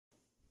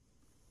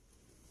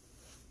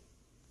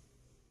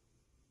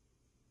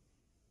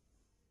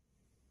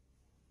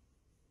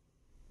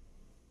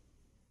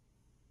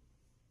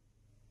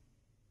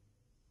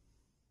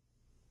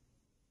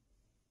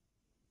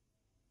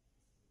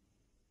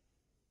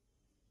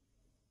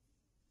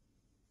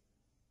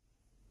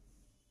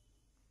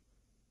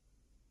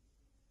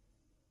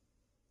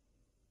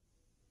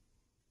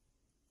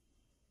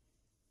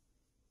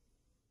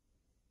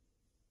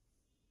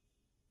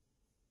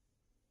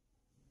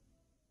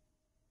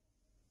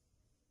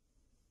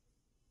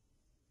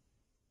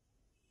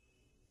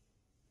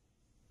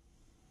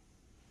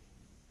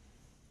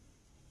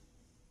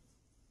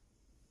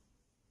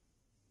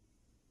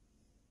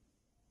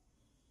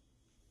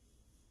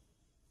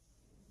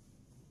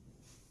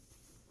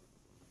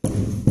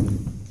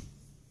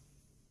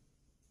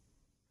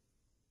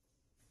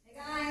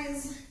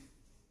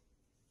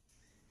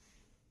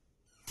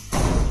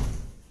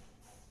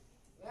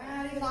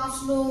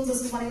afternoon.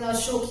 This is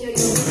Wanitha show here, your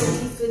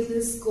Goqii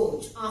fitness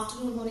coach.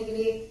 Afternoon होने के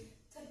लिए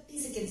 30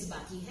 seconds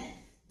बाकी है.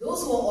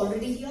 Those who are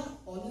already here,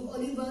 all you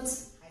early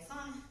birds, high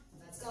five.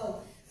 Let's go.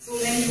 So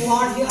when you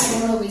are here, I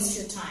don't want to waste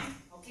your time.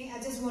 Okay,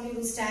 I just want you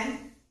to stand.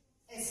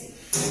 ऐसे.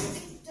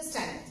 Okay, just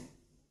stand.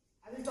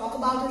 I will talk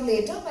about it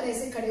later, पर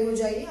ऐसे खड़े हो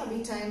जाइए.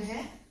 अभी time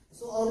है.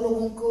 So और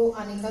लोगों को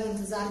आने का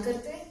इंतजार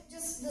करते हैं.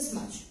 Just this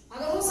much.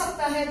 अगर हो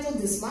सकता है तो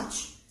this much.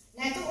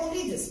 नहीं तो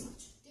only this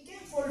much. ठीक है?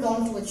 Hold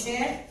on to a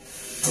chair.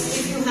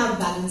 If you have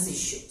balance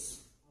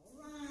issues.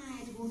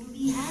 Alright, go to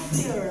be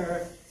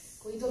happier.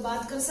 कोई तो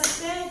बात कर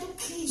सकते हैं तो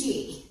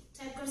कीजिए.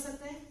 Type कर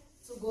सकते हैं.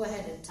 So go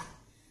ahead and type.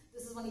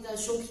 This is Wanitha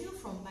Goqii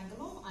from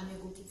Bangalore. I'm your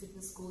Goqii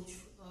fitness coach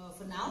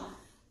for now.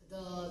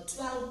 The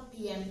 12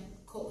 p.m.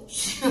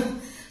 coach.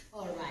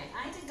 Alright,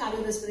 I take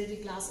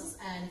cardiorespiratory classes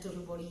and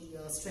total body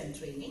strength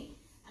training.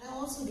 And I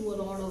also do a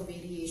lot of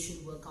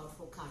variation workout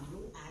for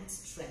cardio and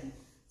strength.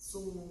 So,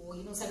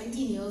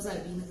 17 years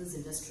I've been in this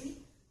industry.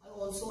 I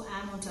also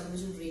am on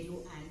television,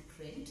 radio and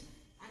print.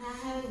 And I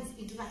have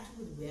interacted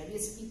with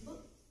various people.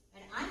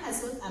 And I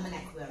myself am an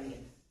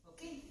aquarian.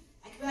 Okay?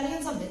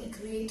 Aquarians are very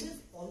creative,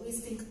 always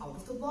think out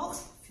of the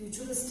box,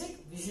 futuristic,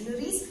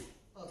 visionaries.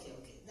 Okay,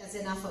 that's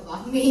enough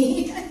about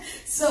me.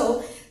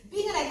 So,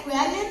 being an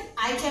aquarian,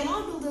 I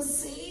cannot do the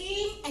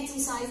same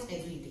exercise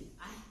every day.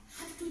 I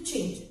have to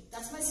change it.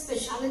 That's my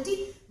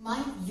speciality,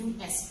 my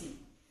USP.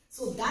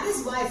 So that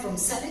is why from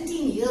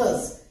 17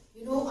 years,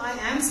 I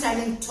am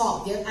standing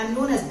top. I'm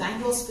known as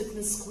Bangalore's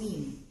fitness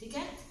queen.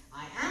 Okay?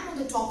 I am on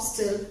the top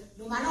still,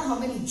 no matter how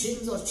many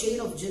gyms or chain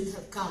of gyms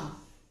have come,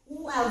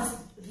 who have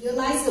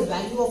realized the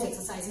value of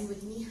exercising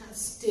with me have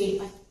stayed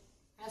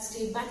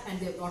back and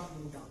they have not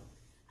moved on.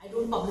 I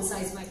don't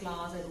publicize my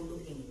class, I don't do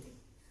anything.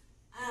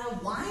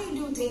 Why do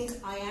you think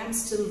I am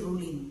still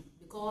ruling?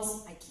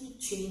 Because I keep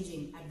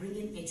changing. I bring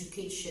in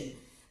education,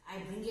 I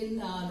bring in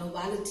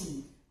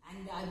novelty,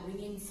 and I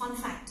bring in fun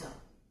factor.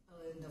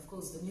 And of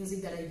course, the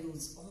music that I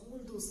use,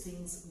 all those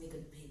things make a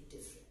big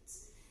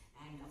difference.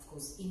 And of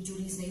course,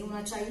 injuries nahi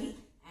hona chahiye,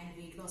 and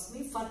weight loss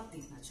mein fark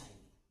dikhna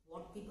chahiye.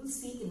 What people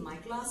see in my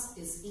class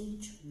is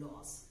inch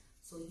loss.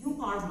 So you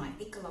are my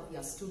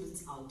Eklavya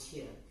students out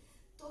here.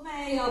 तो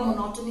मैं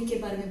monotony के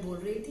बारे में बोल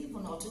रही थी.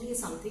 Monotony is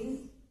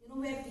something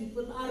where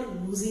people are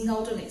losing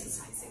out on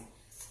exercising.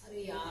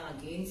 अरे यार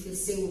again फिर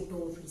से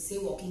उठो, फिर से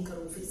walking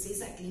करो, फिर से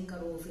cycling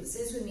करो, फिर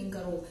से swimming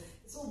करो.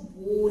 It's so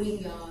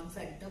boring यार.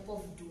 Fed up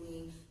of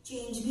doing.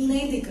 Change भी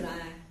नहीं दिख रहा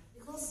है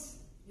because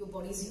your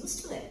body is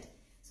used to it.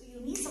 So you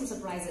need some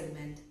surprise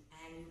element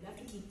and you have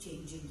to keep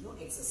changing your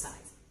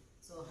exercise.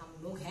 So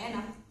हम लोग हैं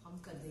ना,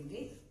 हम कर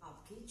देंगे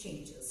आपके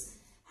changes.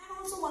 And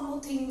also one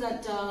more thing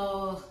that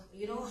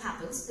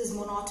happens is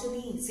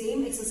monotony.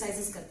 Same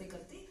exercises करते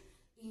करते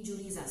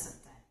injuries आ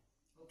सकता है.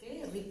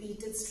 Okay,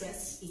 repeated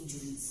stress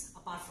injuries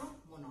apart from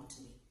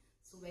monotony.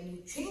 So when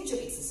you change your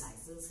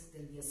exercises,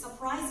 there will be a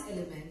surprise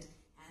element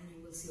and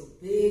you will see a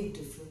big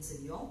difference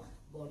in your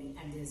body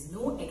and there is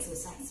no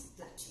exercise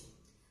plateau.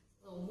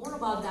 So more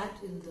about that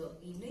in the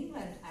evening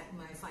and at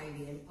my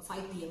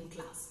 5 p.m.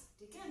 class.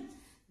 Okay?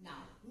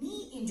 Now,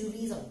 knee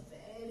injuries are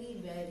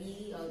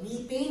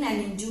knee pain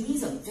and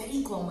injuries are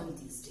very common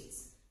these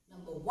days.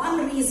 Number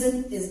one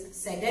reason is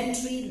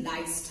sedentary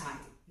lifestyle,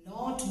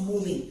 not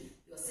moving.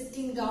 You are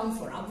sitting down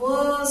for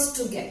hours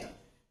together,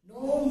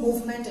 no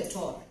movement at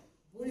all.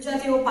 भूल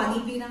जाते हो पानी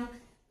पीना,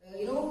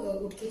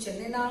 उठ के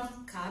चलने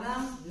ना,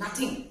 खाना,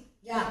 nothing.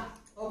 Yeah,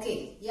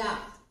 okay, yeah,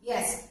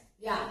 yes,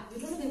 yeah.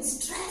 You don't even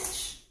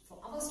stretch for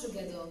hours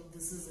together.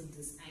 This is in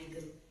this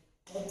angle.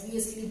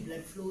 Obviously,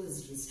 blood flow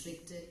is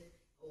restricted.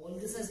 All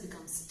this has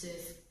become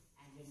stiff.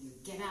 And when you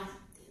get up,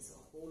 there's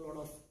a whole lot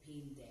of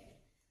pain there.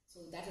 So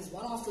that is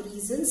one of the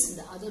reasons.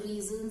 The other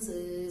reasons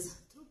is,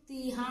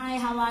 Trupti, hi,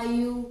 how are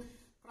you?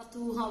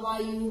 Pratu, how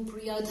are you?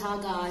 Priya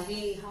Dhaga,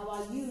 hey, how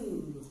are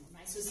you?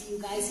 Nice to see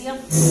you guys here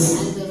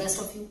and the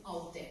rest of you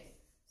out there.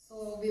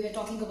 So we were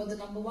talking about the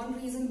number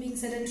one reason being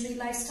sedentary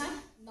lifestyle.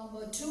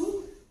 Number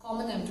two,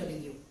 common I'm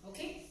telling you,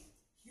 okay?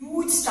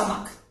 Huge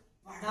stomach,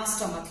 bada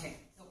stomach hai,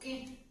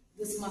 okay?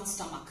 This much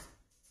stomach.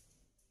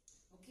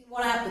 Okay,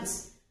 what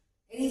happens?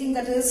 Anything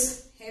that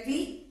is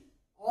heavy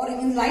or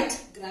even light,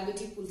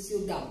 gravity pulls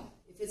you down.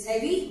 If it's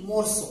heavy,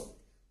 more so.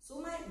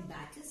 So my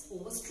back is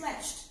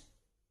overstretched.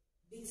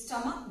 Big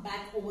stomach,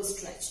 back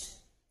overstretched.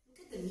 Look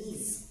at the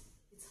knees.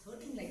 It's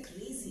hurting like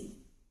crazy.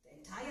 The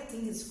entire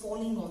thing is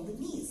falling on the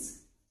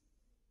knees.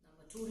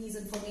 Number two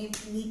reason for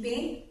knee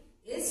pain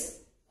is,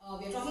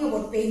 we are talking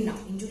about pain now.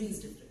 Injury is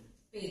different.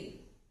 Pain.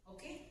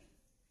 Okay.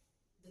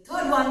 The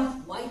third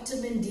one,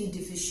 vitamin D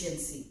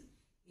deficiency.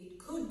 It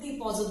could be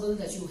possible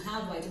that you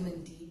have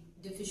vitamin D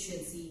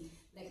deficiency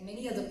like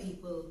many other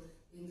people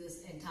in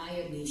this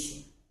entire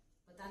nation.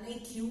 पता नहीं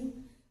क्यों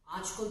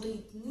आजकल तो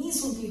इतनी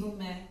सुनती हूँ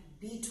मैं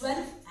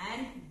B12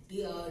 and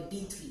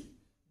D3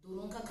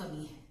 दोनों का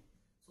कमी है.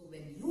 So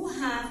when you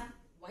have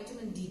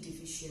vitamin D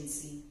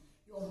deficiency,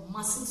 your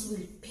muscles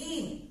will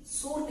pain,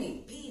 sore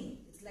pain.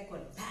 It's like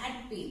a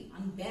bad pain,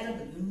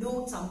 unbearable. You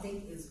know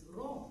something is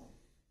wrong.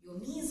 Your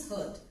knees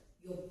hurt,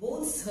 your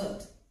bones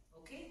hurt,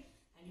 okay?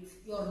 And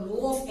if your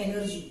lower low of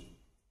energy,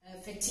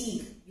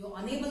 fatigue, you're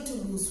unable to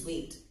lose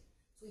weight.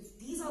 So if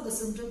these are the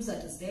symptoms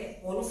that is there,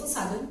 all of a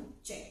sudden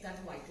check that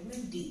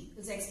vitamin D.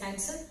 It's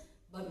expensive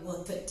but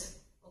worth it.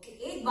 Okay,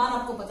 एक बार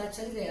आपको पता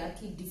चल गया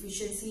कि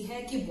deficiency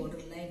है कि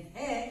borderline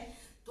है,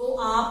 तो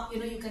आप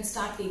you can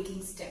start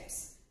taking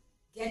steps.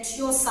 Get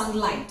your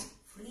sunlight,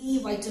 free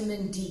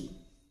vitamin D.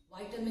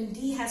 Vitamin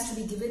D has to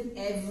be given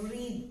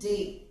every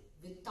day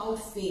without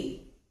fail.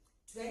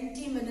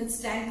 20 minutes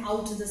stand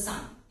out in the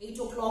sun. 8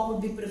 o'clock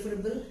would be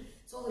preferable.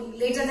 So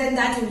later than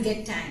that you will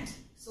get tanned.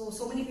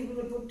 So many people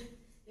will put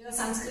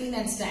sunscreen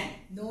and stand.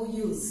 No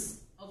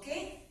use.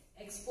 Okay?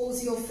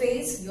 Expose your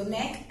face, your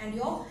neck and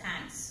your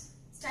hands.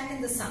 Stand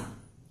in the sun.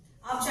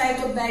 Aap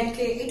chahe to baith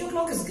ke 8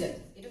 o'clock is good.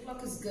 8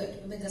 o'clock is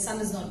good. I mean the sun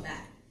is not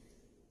bad.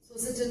 So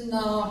sit in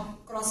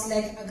cross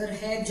leg. Agar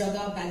hai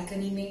jagah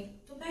balcony mein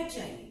to baith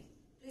jaiye.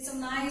 Play some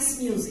nice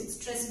music.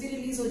 Stress bhi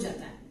release ho jata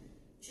hai.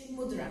 Chin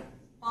mudra.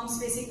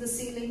 Palms facing the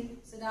ceiling.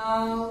 Sit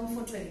down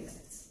for 20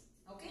 minutes.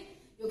 Okay?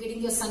 You're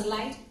getting your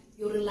sunlight.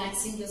 You're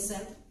relaxing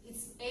yourself.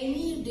 It's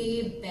any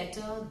day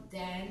better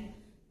than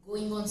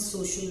going on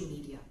social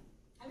media.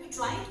 Have you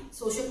tried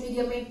social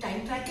media made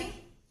time tracking?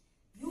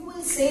 You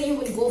will say you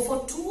will go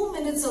for 2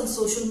 minutes on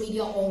social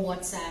media or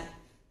WhatsApp.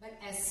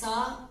 But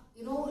aisa,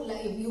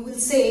 like you will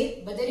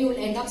say, but then you will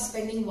end up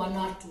spending 1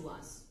 hour, 2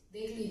 hours.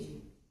 Dekh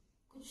lijiye.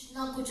 Kuch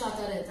na kuch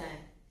aata rehta hai.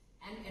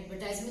 And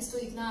advertisements to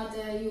itna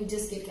aata hai, you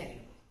just get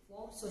carried away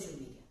for social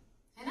media.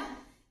 Hai na?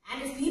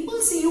 And if people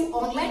see you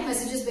online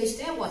messages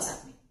bhejte hai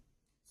WhatsApp mein.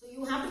 So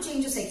you have to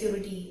change your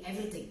security,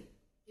 everything.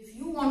 If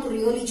you want to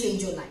really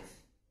change your life.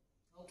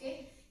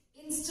 Okay?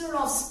 Instead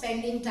of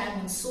spending time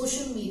on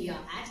social media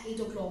at 8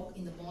 o'clock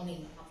in the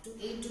morning up to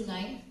 8 to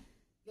 9,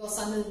 your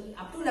son will,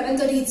 up to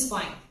 11:30 it's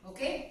fine.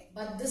 Okay?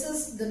 But this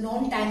is the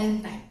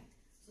non-tanning time.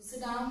 So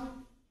sit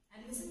down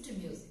and listen to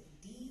music.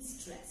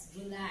 De-stress,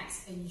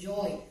 relax,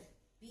 enjoy,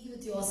 be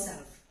with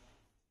yourself.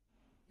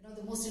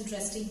 The most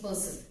interesting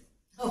person.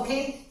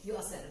 Okay?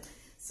 Yourself.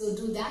 So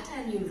do that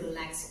and you'll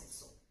relax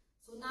also.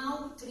 So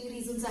now 3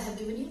 reasons I have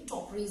given you.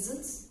 Top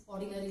reasons.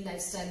 Ordinary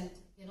lifestyle,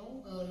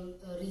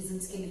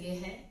 reasons ke liye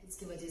hai.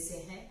 Iske wajah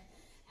se hai.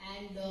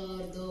 And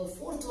the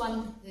 4th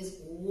one is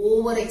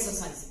over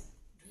exercising.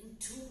 Doing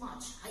too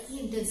much. High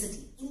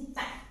intensity.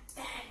 Impact.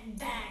 Bang,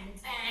 bang,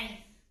 bang.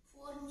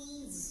 For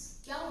knees.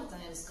 Kya hota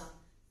hai uska?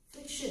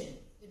 Friction.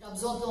 It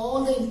absorbs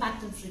all the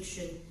impact and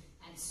friction.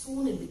 And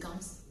soon it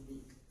becomes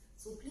weak.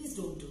 So please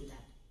don't do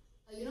that.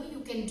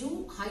 You can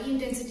do high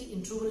intensity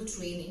interval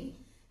training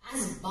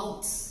as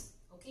bouts.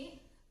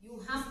 Okay? You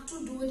have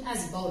to do it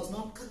as bouts,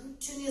 not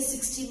continuous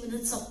 60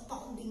 minutes of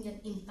pounding and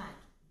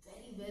impact.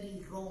 Very,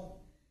 very wrong.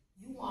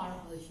 You are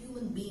a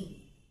human being.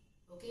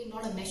 Okay?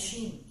 Not a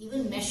machine.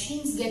 Even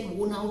machines get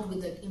worn out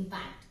with that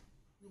impact.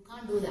 You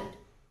can't do that.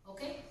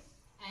 Okay?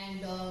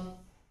 And,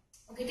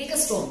 okay, take a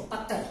stone,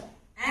 pattar,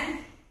 and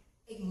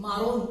ek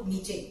maro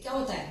niche. Kya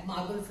hota hai?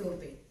 Marble floor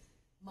pe.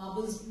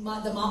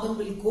 The marble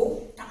will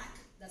go tack.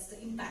 That's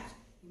the impact.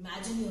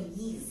 Imagine your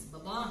knees.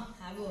 Baba,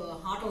 have a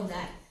heart on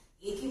that.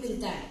 Ek hi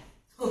milta hai.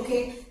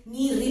 Okay?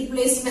 Knee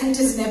replacement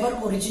is never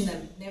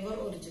original. Never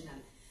original.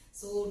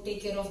 So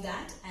take care of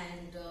that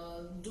and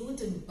do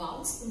it in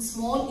bouts, in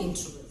small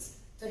intervals.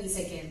 30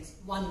 seconds,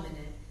 1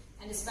 minute.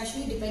 And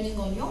especially depending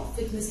on your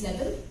fitness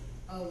level,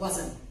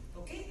 wazan.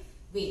 Okay?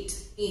 Weight,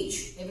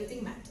 age,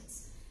 everything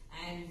matters.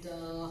 And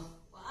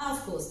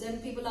of course,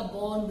 then people are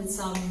born with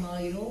some,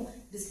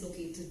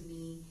 dislocated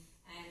knee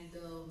and,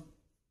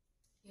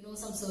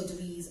 some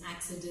surgeries,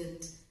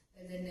 accident,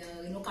 and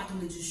then,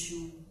 cartilage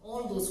issue.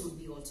 All those would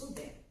be also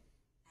there.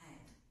 And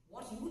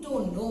what you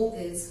don't know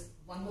is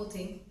one more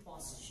thing,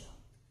 posture.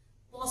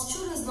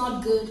 Posture is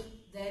not good,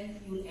 then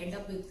you will end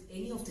up with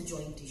any of the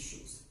joint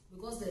issues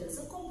because there is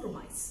a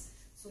compromise.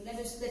 So let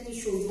me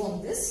show you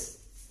on this.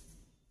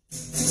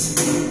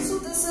 So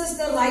this is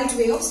the right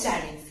way of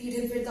standing. Feet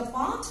hip width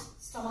apart,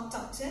 stomach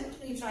tucked in,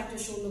 retract your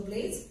shoulder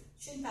blades,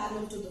 chin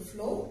parallel to the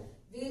floor.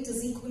 Weight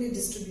is equally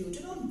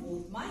distributed on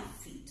both my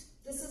feet.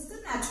 This is the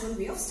natural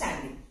way of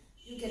standing.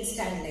 You can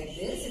stand like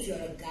this if you're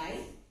a guy.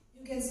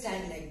 You can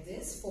stand like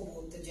this for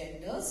both the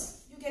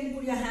genders. You can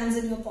put your hands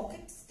in your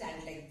pocket,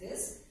 stand like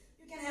this.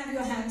 You can have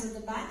your hands in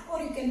the back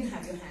or you can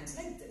have your hands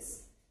like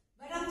this.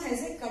 But हम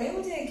ऐसे खड़े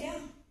होते हैं क्या?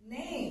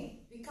 नहीं,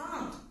 we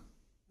can't.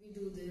 We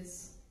do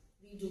this,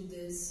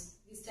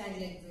 we stand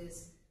like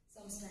this,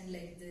 some stand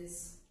like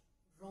this.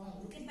 Wrong.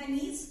 Look at my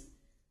knees.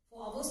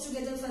 For hours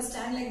together, if I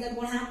stand like that,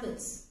 what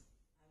happens?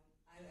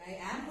 I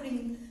am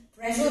putting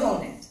pressure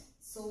on it.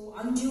 So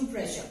undue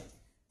pressure.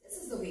 This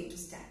is the way to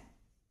stand.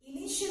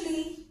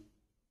 Initially,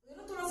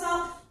 थोड़ा सा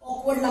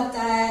awkward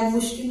लगता है,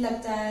 मुश्किल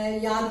लगता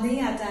है, याद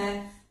नहीं आता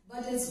है,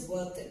 but it's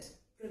worth it.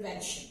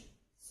 Prevention.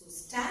 So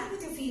stand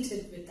with your feet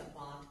hip width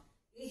apart.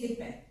 ये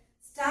hip है.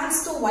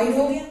 Stance तो wide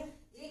हो गया,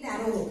 ये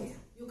narrow हो गया.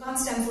 You can't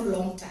stand for a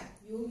long time.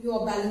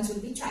 Your balance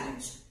will be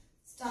challenged.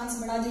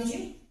 Stance बढ़ा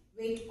दीजिए.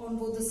 Weight on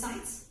both the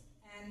sides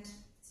and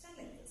stand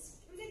like this.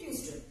 You will get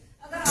used to it.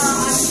 अगर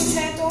आगे कुछ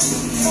है तो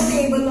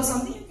table or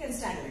something, you can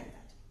stand like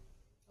that.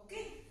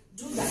 Okay?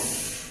 Do that.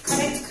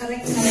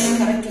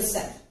 Correct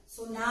yourself.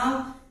 So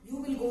now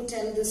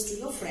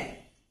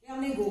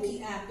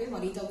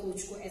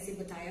coach को ऐसे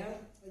बताया,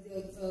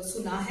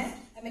 सुना है,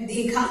 मैंने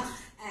देखा,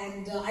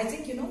 and I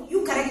think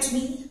you correct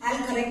me,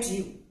 I'll correct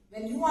you.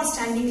 When you are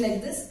standing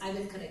like this, I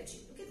will correct you.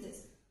 Look at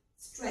this,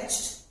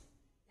 stretched,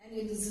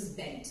 and this is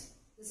bent.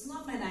 This is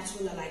not my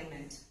natural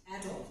alignment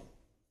at all,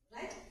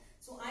 right?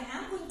 So I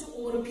am going to,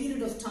 over a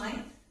period of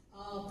time,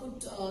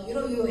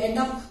 you end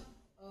up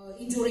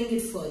injuring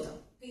it further.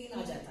 Pain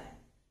aa jata hai,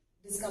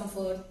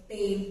 discomfort,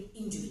 pain,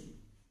 injury.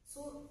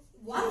 So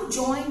one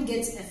joint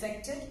gets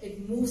affected,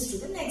 it moves to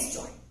the next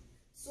joint.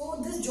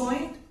 So this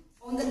joint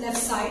on the left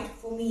side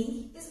for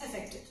me is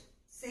affected.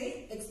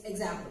 Say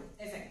example,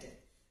 affected.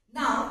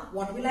 Now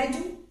what will I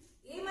do?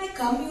 ये मैं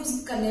कम use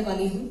करने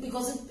वाली हूँ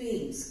because it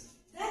pains.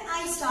 Then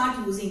I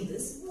start using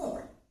this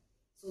more.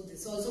 So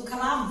this also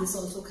kharab, this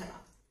also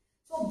kharab.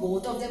 So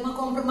both of them are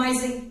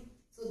compromising.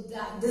 So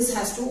this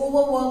has to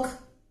overwork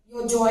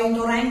your joint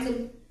or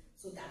ankle.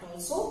 So that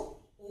also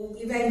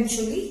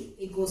eventually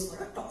it goes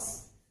for a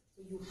toss.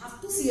 So you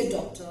have to see a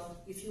doctor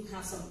if you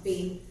have some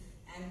pain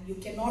and you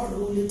cannot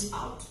rule it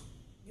out.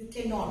 You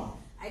cannot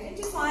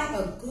identify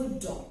a good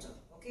doctor,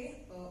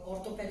 okay,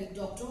 orthopedic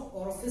doctor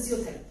or a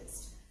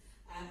physiotherapist.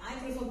 And I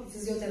prefer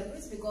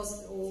physiotherapists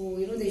because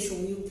they show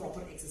you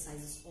proper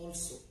exercises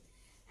also.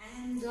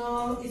 And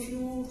if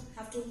you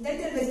have to,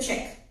 then they will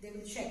check. They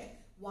will check,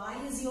 why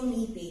is your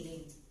knee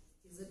paining?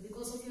 Is it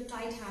because of your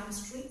tight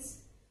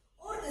hamstrings,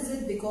 or is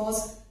it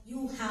because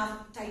you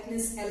have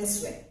tightness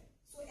elsewhere?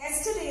 So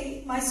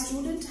yesterday my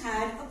student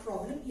had a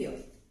problem here.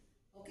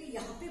 Okay,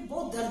 यहाँ पे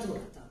बहुत दर्द हो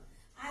रहा था.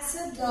 I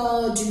said,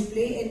 do you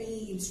play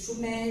any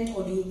instrument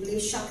or do you play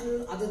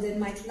shuttle other than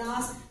my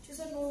class? She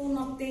said, no,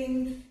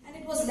 nothing. And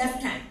it was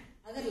left hand.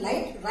 अगर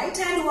right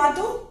hand हुआ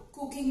तो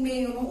cooking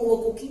में,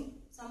 overcooking,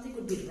 something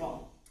could be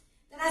wrong.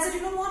 Then I said,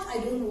 you know what? I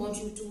don't want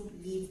you to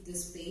leave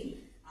this pain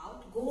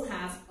out. Go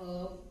have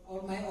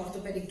my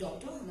orthopedic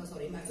doctor,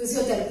 my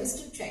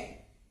physiotherapist to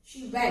check.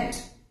 She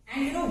went.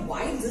 And you know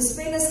why this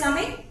pain is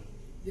coming?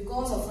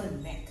 Because of her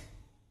neck.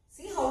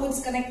 See how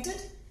it's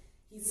connected?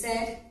 He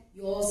said,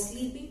 your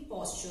sleeping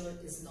posture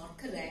is not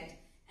correct,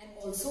 and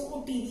also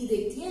वो TV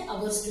देखती है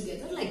hours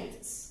together like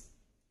this.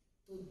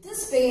 So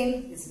this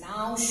pain is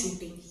now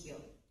shooting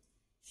here.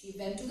 She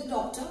went to the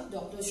doctor.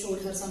 Doctor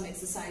showed her some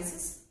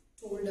exercises,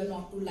 told her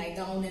not to lie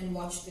down and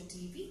watch the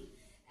TV,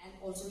 and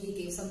also he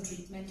gave some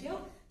treatment here.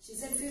 She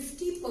said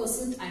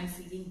 50% I am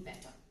feeling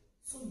better.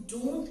 So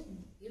don't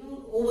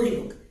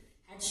overlook.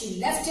 Had she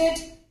left it,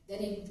 then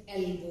in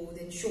elbow,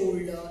 then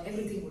shoulder,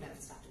 everything would have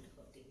started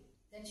hurting.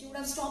 Then she would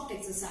have stopped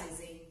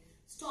exercising,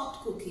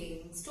 stopped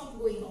cooking, stopped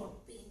going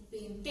out,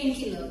 pain,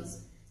 painkillers.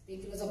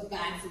 Painkillers are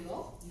bad for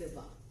your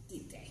liver.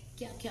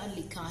 क्या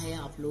लिखा है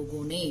आप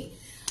लोगों ने?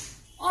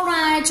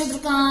 Alright,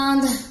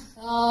 Chandrakant,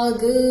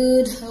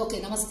 good.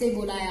 Okay, namaste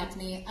बोला है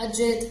आपने.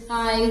 Ajit,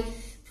 hi.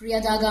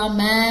 Priyadaga,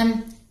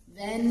 ma'am.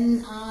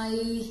 When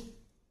I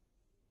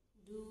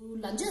do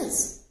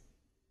lunges,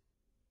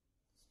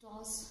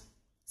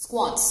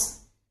 squats,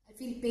 I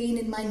feel pain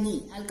in my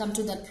knee. I'll come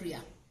to that,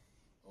 Priya.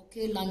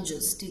 Okay,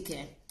 lunges, ठीक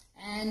है.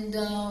 And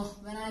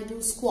when I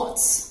do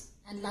squats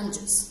and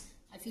lunges,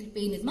 I feel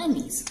pain in my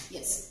knees.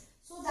 Yes.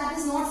 So that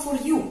is not for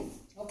you.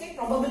 Okay.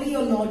 Probably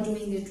you're not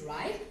doing it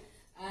right.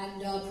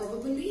 And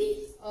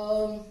probably,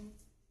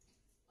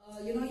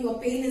 your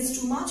pain is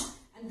too much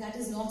and that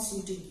is not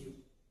suiting you.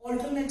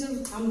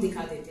 Alternative, hum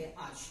dikha dete hain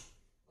aaj.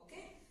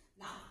 Okay.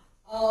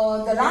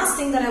 Now, the last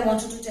thing that I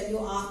wanted to tell you,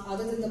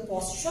 other than the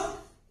posture,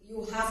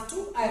 you have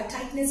to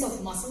tightness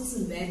of muscles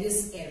in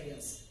various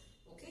areas.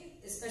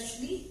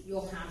 Especially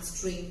your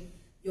hamstring,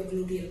 your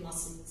gluteal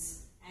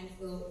muscles, and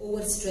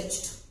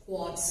overstretched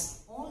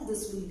quads. All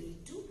this will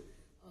lead to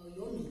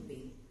your knee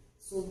pain.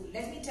 So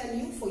let me tell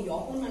you, for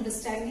your own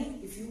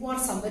understanding, if you are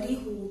somebody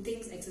who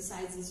thinks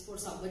exercise is for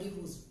somebody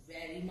who's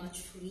very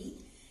much free,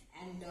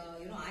 and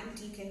I'm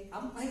TK,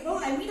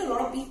 I meet a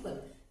lot of people,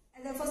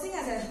 and the first thing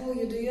I said, oh,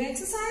 you do your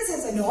exercise? I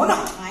said, no,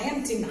 I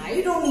am thin.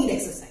 I don't need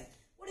exercise.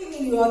 What do you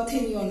mean you are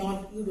thin?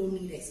 You don't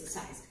need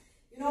exercise.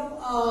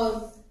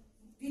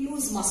 We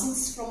lose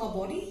muscles from our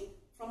body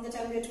from the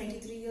time we are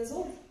 23 years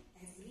old.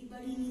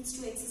 Everybody needs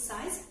to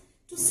exercise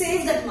to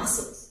save that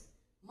muscles.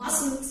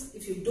 Muscles,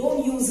 if you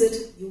don't use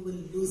it, you will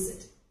lose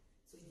it.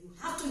 So you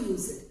have to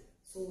use it.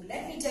 So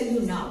let me tell you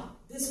now,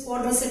 this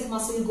quadricep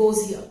muscle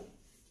goes here.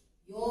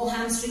 Your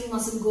hamstring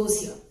muscle goes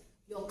here.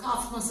 Your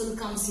calf muscle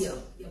comes here.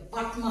 Your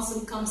butt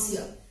muscle comes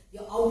here.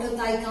 Your outer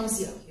thigh comes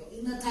here. Your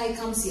inner thigh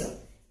comes here.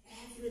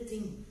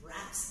 Everything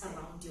wraps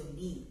around your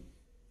knee.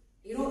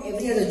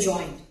 Every other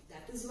joint.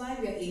 That is why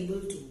we are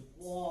able to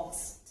walk,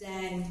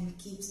 stand,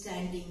 keep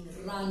standing,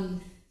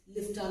 run,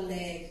 lift our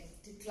leg,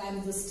 to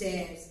climb the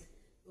stairs,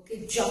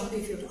 okay, jump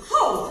if you do.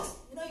 How?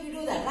 You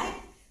do that, right?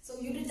 So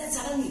you did that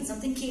suddenly,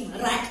 something came, a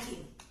rat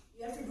came.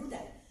 You have to do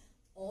that.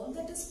 All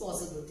that is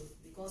possible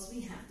because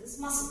we have these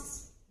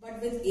muscles.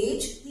 But with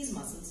age, these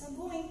muscles are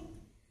going.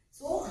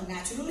 So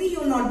naturally, you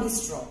will not be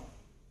strong.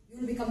 You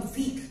will become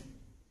weak.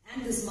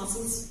 And these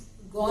muscles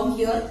gone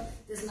here,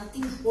 there's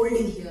nothing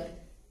holding here.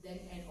 Then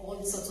and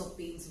all sorts of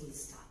pains will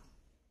start.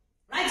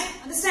 Right?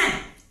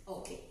 Understand?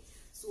 Okay.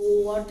 So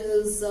what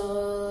is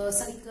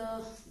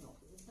Sarika? No,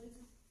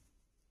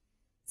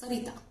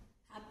 Sarita.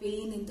 Have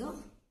pain in the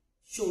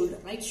shoulder,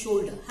 right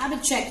shoulder. Have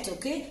it checked,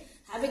 okay?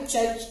 Have it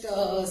checked,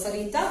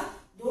 Sarita.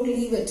 Don't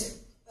leave it.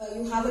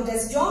 You have a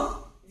desk job.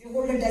 If you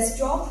hold a desk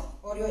job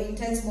or you're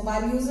intense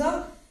mobile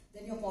user,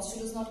 then your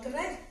posture is not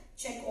correct.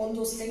 Check all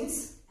those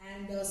things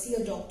and see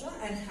a doctor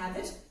and have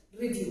it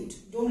reviewed.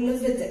 Don't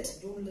live with it.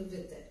 Don't live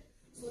with it.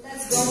 So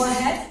let's go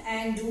ahead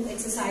and do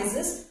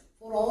exercises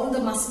for all the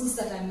muscles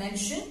that I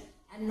mentioned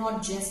and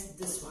not just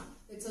this one.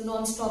 It's a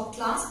non-stop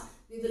class.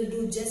 We will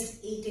do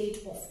just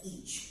 8 of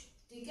each.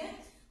 Okay?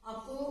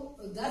 आपको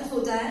दर्द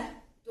होता है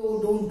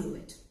तो don't do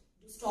it.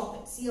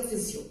 Stop it. See a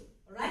physio.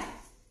 Alright?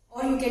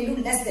 Or you can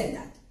do less than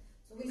that.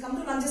 So we'll come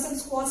to lunges and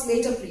squats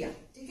later, Priya.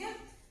 Okay?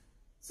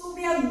 So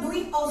we are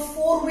doing a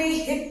 4-way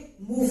hip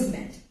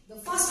movement. The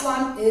first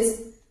one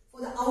is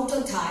for the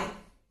outer thigh.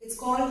 It's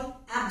called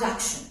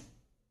abduction.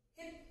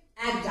 Hip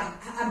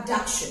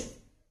abduction.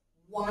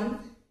 1.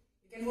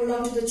 You can hold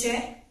on to the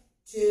chair.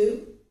 2.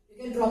 You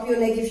can drop your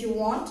leg if you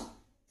want.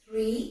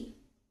 3.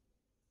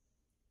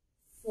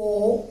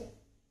 4.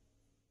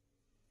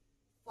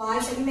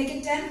 5. Shall we make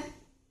it 10?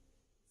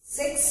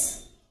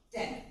 6.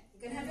 10. You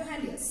can have your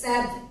hand here.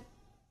 7.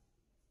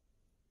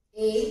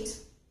 8.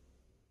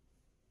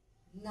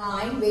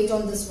 9. Wait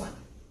on this one.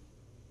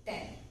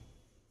 10.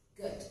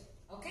 Good.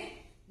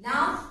 Okay.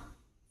 Now,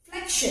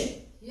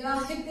 flexion.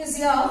 Your hip is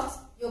here.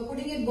 You're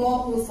putting it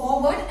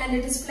forward and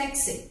it is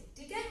flexing.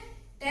 Okay?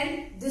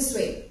 10 this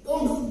way.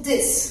 Don't do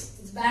this.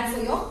 It's bad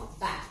for your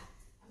back.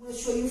 I'm going to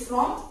show you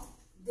from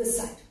this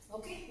side.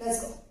 Okay?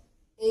 Let's go.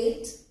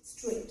 8.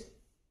 Straight.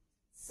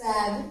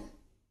 7.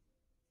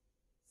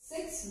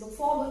 6. Look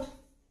forward.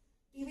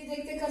 TV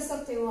देखते कर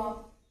सकते हो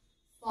आप.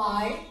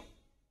 5.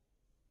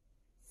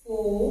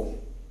 4.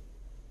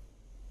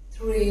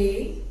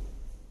 3.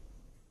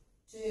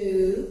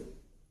 2.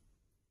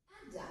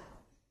 And down.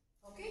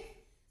 Okay.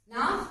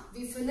 Now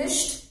we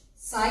finished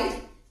side.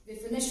 We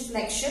finished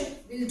flexion.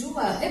 We'll do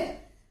a hip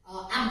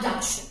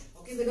abduction.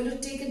 Okay. We're going to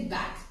take it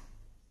back.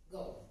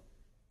 Go.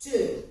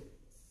 2.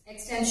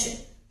 Extension.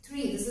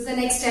 3. This is an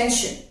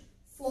extension.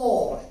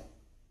 4.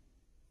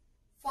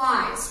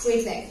 5.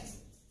 Straight leg.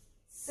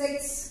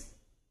 6.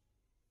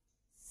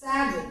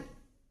 7.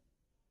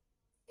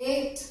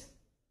 8.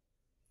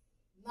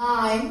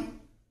 9.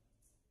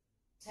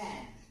 10.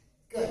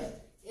 Good.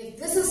 If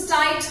this is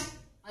tight,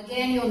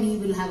 again your knee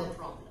will have a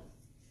problem.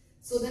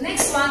 So the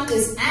next one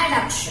is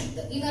adduction,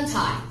 the inner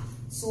thigh.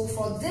 So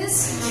for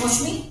this,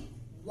 watch me.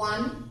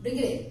 1, bring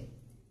it in.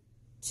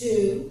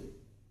 2,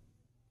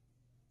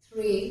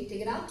 3,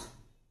 take it out.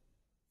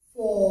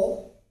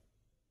 4,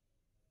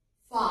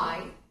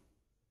 5,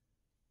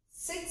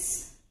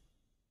 6,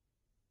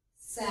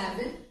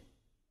 7,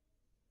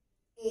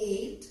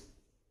 8,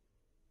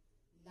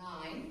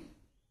 9,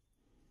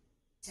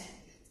 10.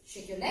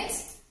 Shake your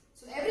legs.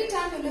 So every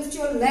time you lift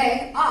your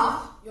leg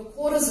up, your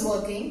core is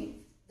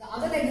working. The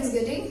other leg is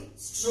getting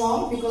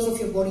strong because of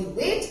your body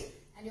weight.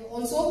 And you're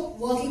also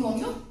working on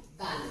your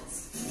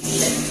balance.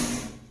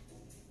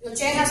 Your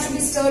chair has to be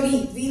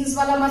sturdy. Wheels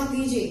wala mat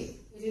lijiye.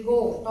 It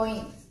will go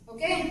toying.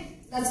 Okay?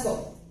 Let's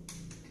go.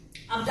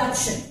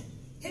 Abduction.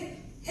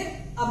 Hip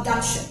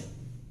abduction.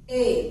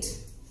 8,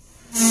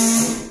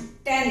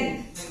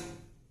 10,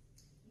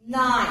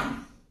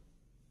 9,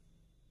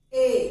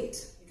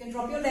 8. You can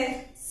drop your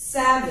leg.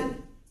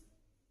 7,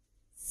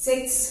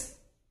 6,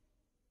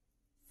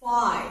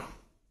 5,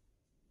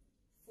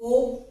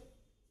 4,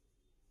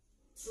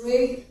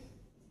 3,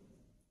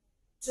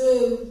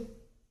 2,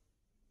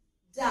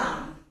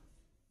 down.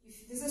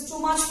 If this is too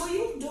much for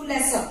you, do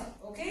lesser.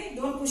 Okay?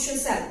 Don't push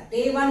yourself.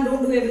 Day 1,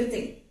 don't do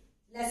everything.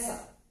 Lesser.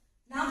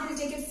 Now we'll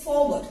take it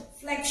forward.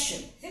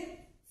 Flexion. Hip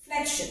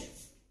flexion.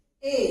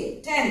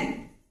 8,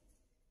 10,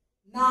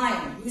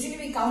 9. Usually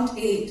we count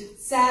 8.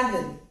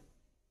 7,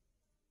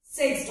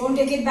 6. Don't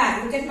take it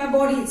back. Look at my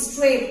body. It's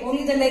straight.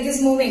 Only the leg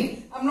is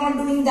moving. I'm not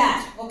doing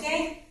that.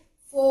 Okay?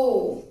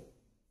 4,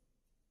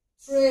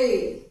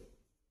 3,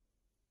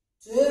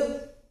 2,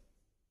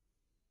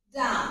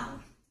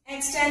 down.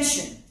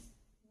 Extension.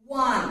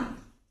 1.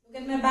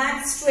 Look at my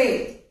back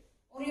straight.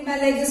 Only my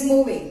leg is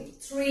moving.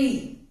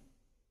 3,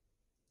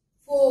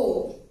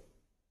 4,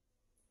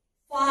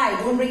 5.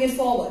 Don't bring it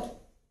forward.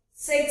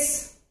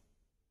 6,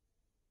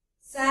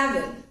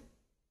 7,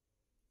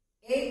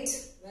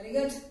 8. Very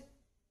good.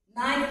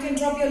 9. You can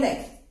drop your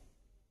leg.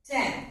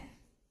 10.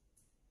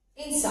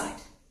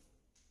 Inside.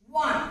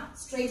 1.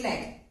 Straight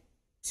leg.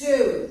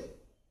 2,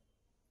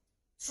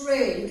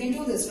 3. You can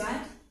do this,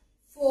 right?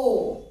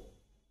 4,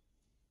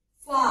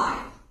 5,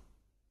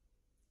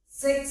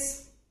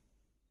 6,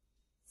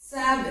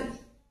 7,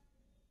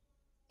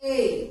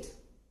 8,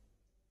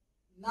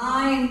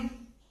 9,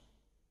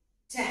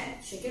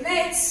 10. Shake your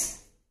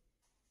legs.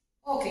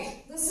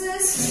 Okay, this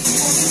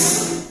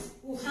is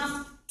who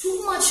have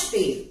too much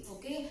pain.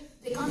 Okay,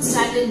 they can't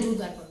stand and do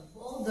that one.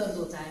 Bahut dard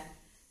hota hai.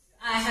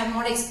 I have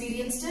not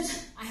experienced it.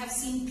 I have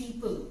seen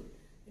people,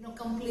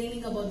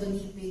 complaining about the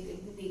knee pain,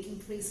 taking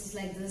traces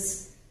like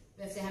this,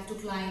 if they have to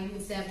climb,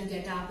 if they have to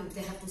get up, if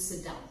they have to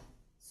sit down.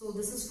 So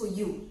this is for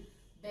you.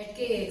 बैठ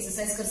के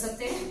exercise कर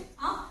सकते हैं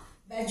आप.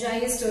 बैठ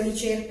जाइए sturdy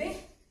chair पे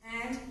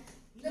and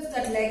lift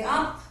that leg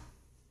up,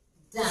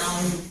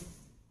 down,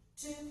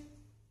 2,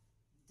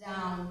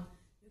 down.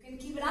 You can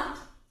keep it up,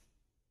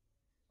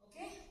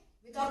 okay?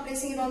 Without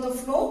placing it on the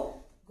floor,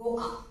 go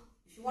up.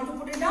 If you want to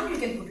put it down, you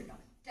can put it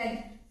down.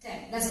 10,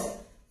 10. Let's go.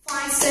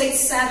 5, 6,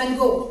 7,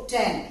 go.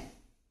 10,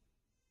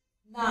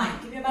 9.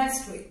 Keep your back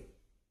straight.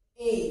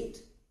 8,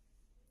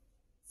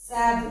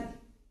 7,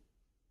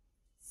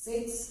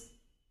 6,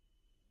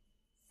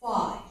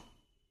 5,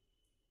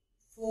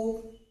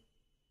 4,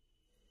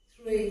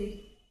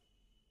 3,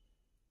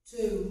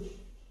 2.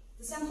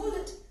 This time hold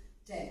it.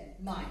 10,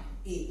 9,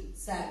 8,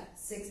 7,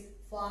 6,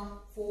 5,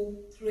 4,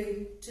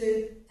 3,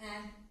 2,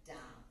 and down.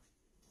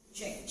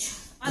 Change.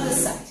 Other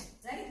side.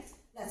 Ready?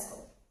 Let's go.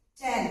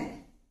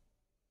 10,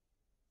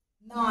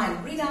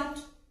 9. Breathe out.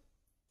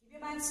 Keep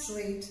your back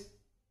straight.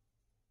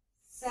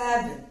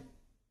 7,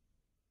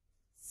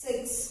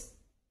 6,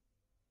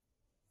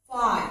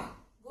 5.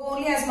 Go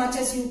only as much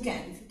as you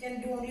can. If you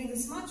can do only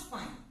this much,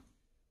 fine.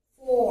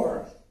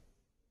 4,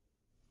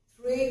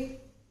 3,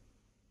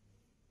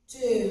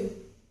 2,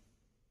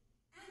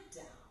 and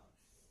down.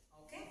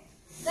 Okay.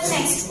 The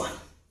next one.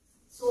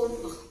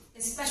 So,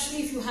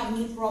 especially if you have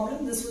knee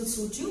problem, this will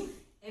suit you.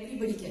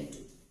 Everybody can do.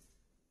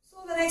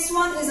 So, the next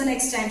one is an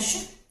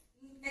extension.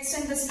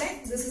 Extend this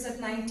leg. This is at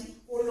 90.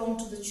 Hold on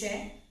to the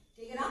chair.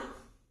 Take it up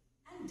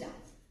and down.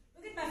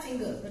 Look at my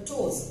finger. The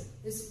toes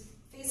is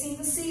facing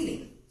the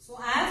ceiling. So,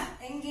 I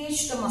have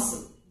engaged the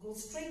muscle. Go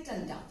straight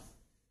and down.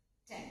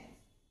 10,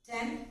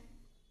 10,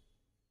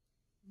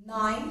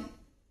 9.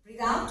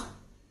 Breathe out.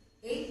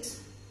 8,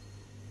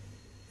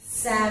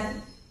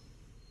 7,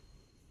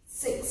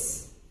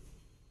 6,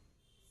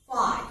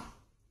 5,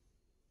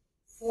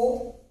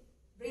 4.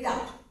 Breathe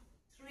out.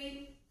 3.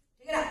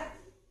 Take it up.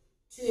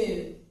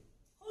 2.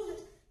 Hold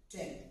it.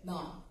 10,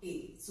 9,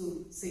 8,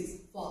 2, 6,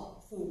 5,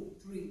 4,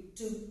 3,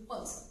 2.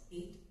 Pulse.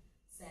 8,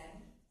 7,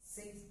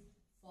 6,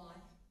 5,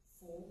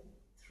 4,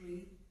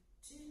 3,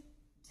 2.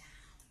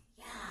 Down.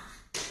 Yeah.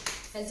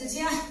 Felt it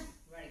here?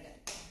 Very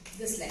good.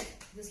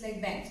 This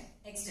leg bent.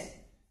 Extend.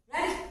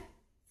 Ready?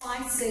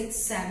 5, 6,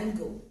 7,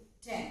 go.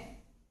 10,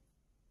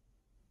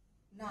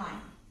 9,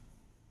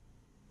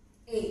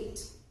 8,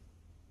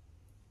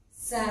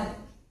 7.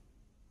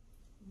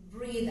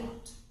 Breathe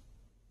out.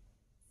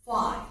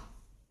 5.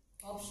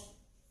 Option.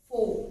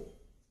 4,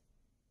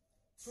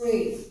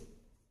 3,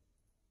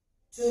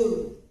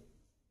 2.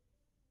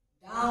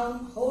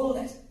 Down. Hold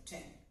it. 10,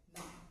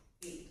 9,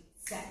 8,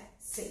 7,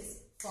 6,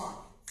 5,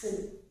 4,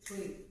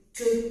 3,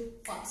 2.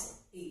 5,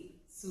 8,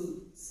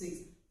 2, 6,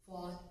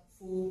 5,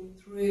 4,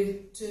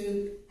 3,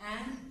 2,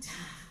 and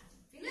down.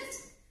 Feel it?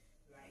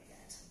 Very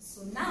good.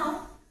 So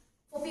now,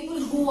 for people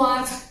who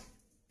have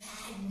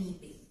bad knee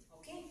pain,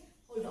 okay?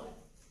 Hold on.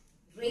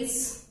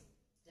 Raise,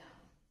 down.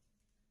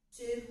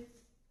 2,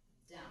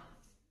 down.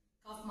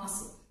 Calf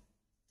muscle,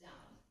 down.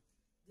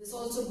 This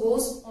also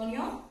goes on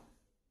your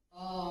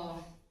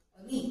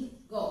knee.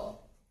 Go.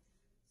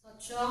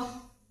 Such a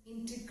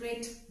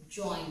integrate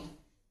joint.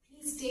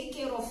 Please take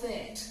care of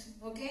it,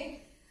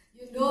 okay?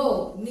 You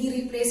know,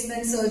 knee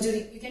replacement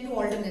surgery, you can do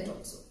alternate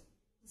also.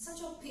 It's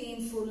such a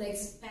painful,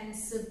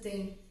 expensive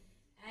thing.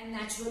 And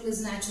natural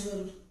is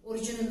natural,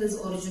 original is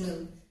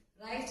original,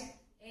 right?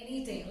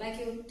 Anything, like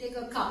you take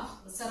a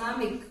cup, a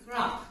ceramic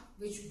cup,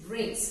 which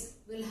breaks,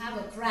 will have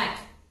a crack.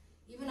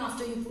 Even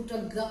after you put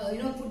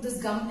a put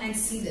this gum and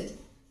seal it.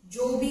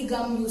 Jo bhi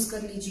gum use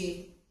kar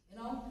lijiye,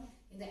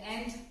 in the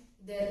end,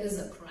 there is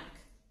a crack.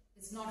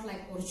 It's not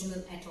like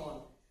original at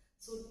all.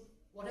 So,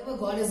 whatever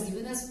God has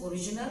given us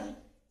original,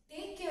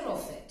 take care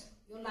of it.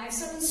 Your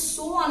lifestyle is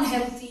so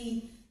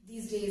unhealthy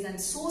these days and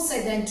so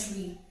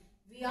sedentary.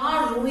 We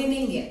are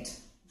ruining it.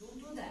 Don't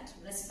do that.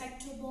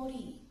 Respect your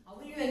body. How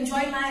will you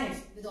enjoy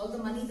life with all the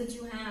money that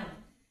you have?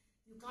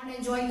 You can't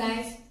enjoy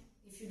life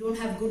if you don't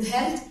have good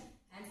health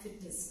and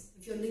fitness.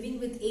 If you're living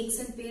with aches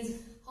and pains,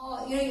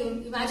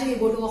 you imagine you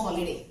go to a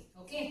holiday,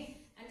 okay?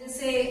 And they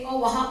say,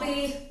 oh, वहाँ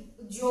पे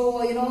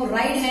जो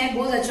ride है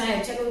बहुत अच्छा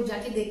है, चलो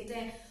जाके देखते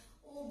हैं.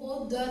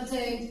 बहुत दर्द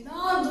है,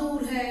 इतना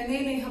दूर है,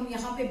 नहीं हम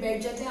यहाँ पे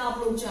बैठ जाते हैं, आप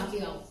लोग जाके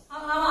आओ.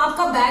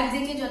 आपका बैग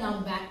देके जाना,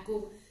 बैग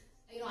को,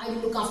 I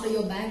will look after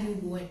your bag, you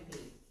go and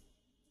play.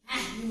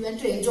 You went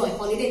to enjoy,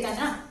 holiday था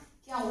ना,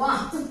 क्या हुआ?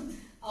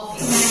 Okay,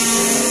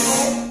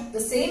 so the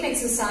same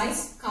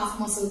exercise, calf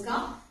muscle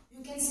का,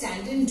 you can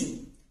stand and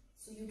do.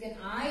 So you can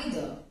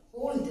either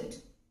hold it,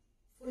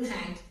 full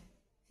hand,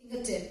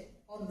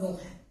 fingertip, or no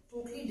hand.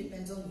 Totally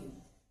depends on you.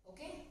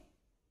 Okay?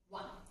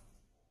 1,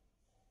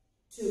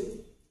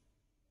 2,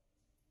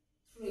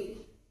 3.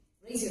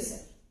 Raise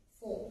yourself.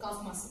 4.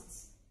 Calf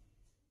muscles.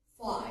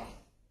 5,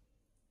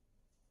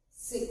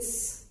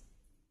 6,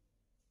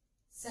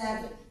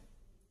 7,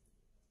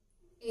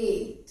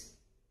 8,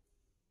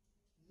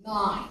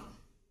 9,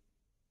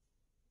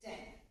 10.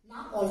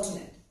 Now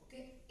alternate.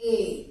 Okay?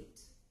 8.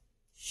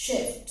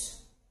 Shift.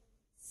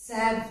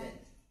 7.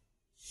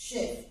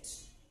 Shift.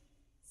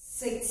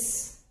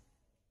 6.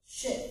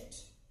 Shift.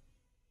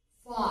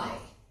 5.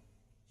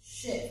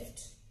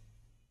 Shift.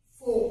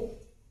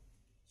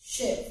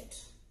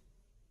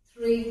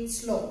 3,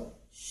 slow,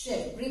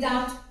 shift, breathe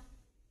out,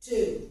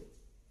 2,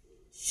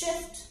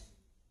 shift,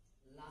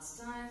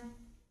 last time,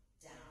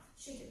 down,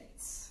 shake your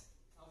legs,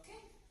 okay?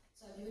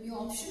 So I've given you an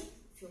option.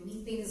 If your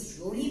knee pain is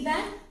really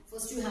bad,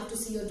 first you have to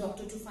see your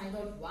doctor to find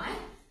out why,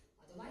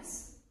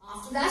 otherwise,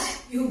 after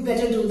that, you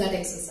better do that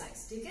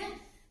exercise, okay?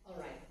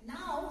 Alright,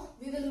 now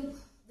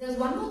there's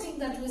one more thing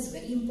that is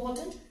very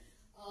important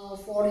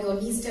for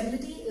your knee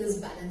stability is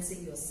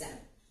balancing yourself.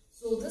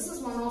 So this is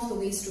one of the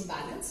ways to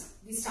balance.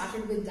 We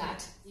started with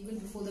that even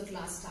before the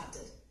class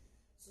started.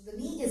 So the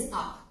knee is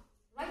up,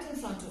 right in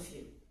front of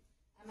you.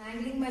 I'm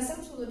angling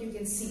myself so that you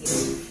can see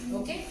it,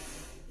 okay?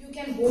 You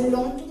can hold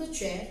on to the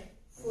chair,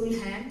 full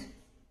hand,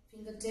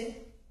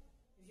 fingertip,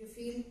 if you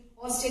feel,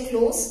 or stay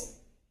close,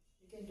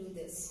 you can do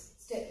this.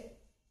 Stay,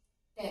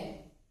 10,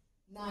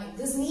 9,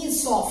 this knee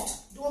is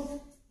soft,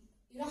 don't,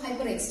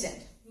 hyperextend,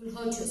 you will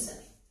hurt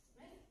yourself,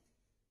 right?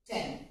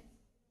 10,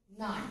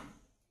 9,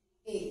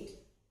 8,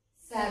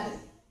 7,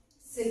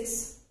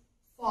 6,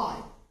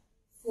 5,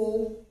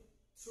 4,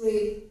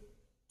 3,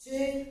 2,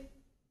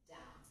 down.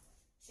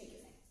 Shake your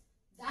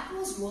leg. That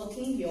was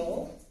working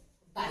your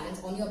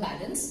balance, on your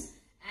balance,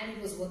 and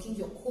it was working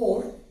your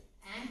core,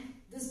 and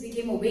this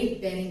became a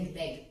weight bearing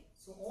leg.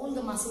 So all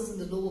the muscles in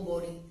the lower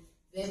body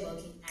were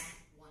working at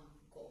one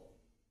go.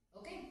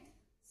 Okay?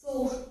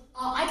 So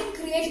I can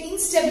create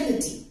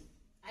instability.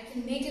 I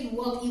can make it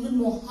work even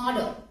more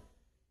harder.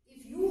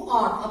 If you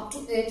are up to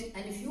it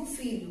and if you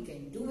feel you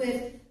can do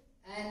it,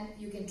 and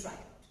you can try it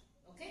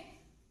out. Okay?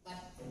 But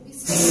we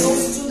stay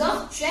close to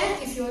the chair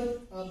if your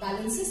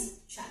balance is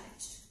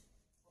challenged.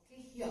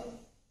 Okay? Here.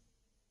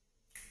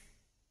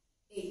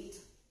 8.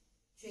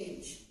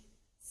 Change.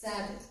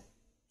 7.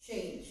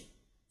 Change.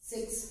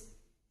 6.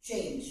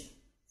 Change.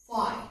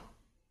 5.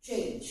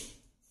 Change.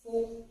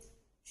 4.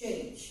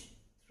 Change.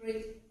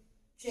 3.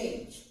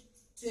 Change.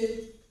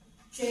 2.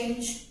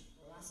 Change.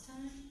 Last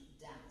time.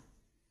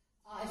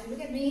 Down. If you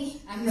look at me,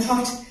 I'm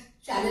not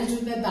challenged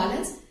with my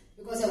balance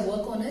because I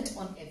work on it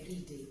on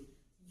every day.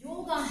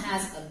 Yoga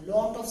has a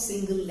lot of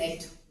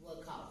single-legged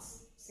workouts.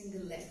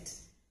 Single-legged.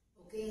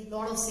 Okay? A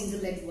lot of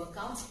single-legged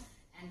workouts.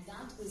 And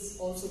that is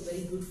also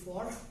very good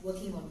for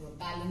working on your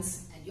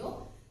balance and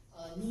your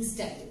knee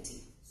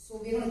stability. So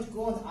we're going to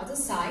go on the other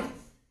side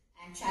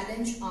and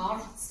challenge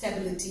our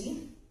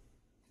stability,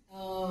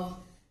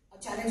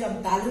 challenge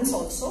our balance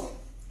also,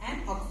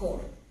 and our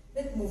core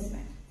with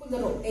movement. Pull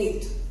the rope.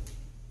 8,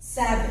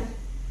 7,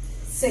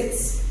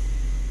 6,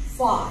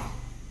 5,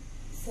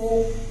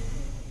 4,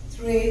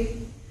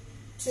 3,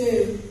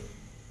 2.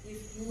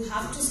 If you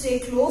have to stay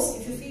close,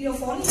 if you feel you're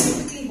falling,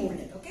 quickly hold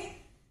it. Okay?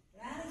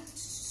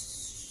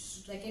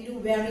 I can do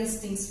various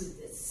things with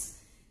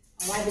this.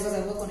 Why? Because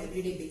I work on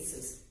everyday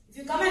basis. If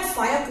you come at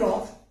 5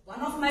 o'clock,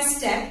 one of my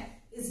step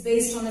is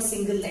based on a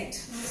single leg.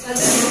 So I'll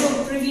just do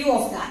a preview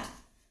of that.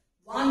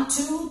 1,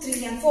 2,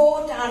 3 and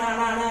 4. Da, da,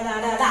 da, da,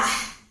 da, da, da.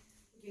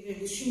 You can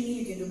do shimmy,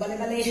 you can do ballet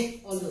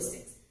ballet, all those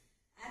things.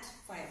 At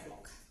 5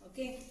 o'clock.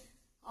 Okay?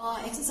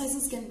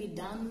 Exercises can be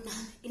done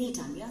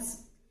anytime,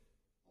 yes?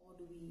 Or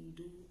do we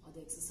do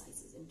other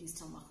exercises? Empty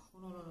stomach.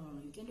 Oh,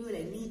 no. You can do it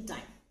any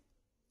time.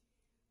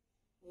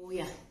 Oh,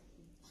 yeah.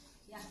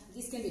 Yeah,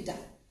 these can be done.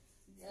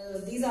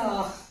 These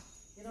are,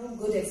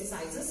 good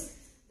exercises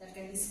that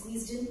can be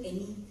squeezed in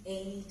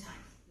any time.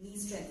 Knee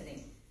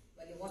strengthening.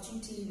 While you're watching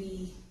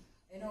TV,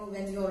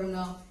 when you're in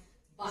a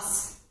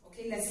bus,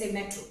 okay, let's say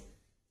metro.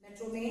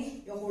 Metro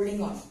mein, you're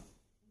holding on.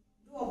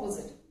 Do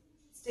opposite.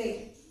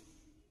 Stay.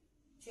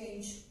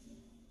 Change.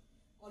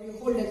 Or you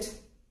hold it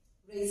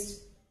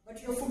raised.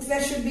 But your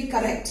footwear should be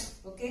correct.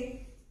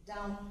 Okay?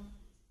 Down.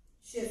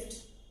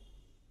 Shift.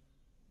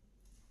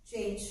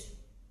 Change.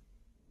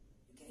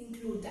 You can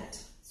include that.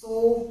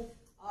 So,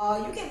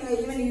 you can,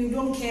 even you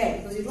don't care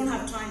because you don't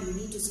have time, you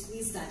need to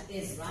squeeze that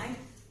in, right?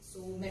 So,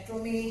 metro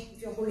mein,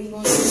 if you're holding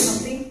on to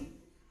something,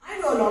 I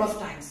do a lot of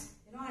times.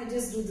 I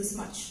just do this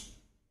much.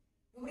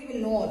 Nobody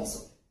will know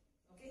also.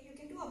 Okay, you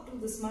can do up to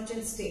this much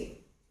and stay.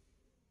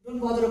 Don't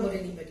bother about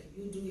anybody.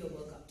 You do your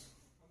workout.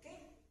 Okay?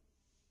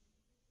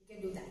 You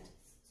can do that.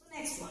 So,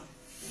 next one.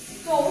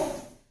 So,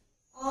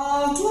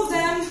 two of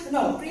them,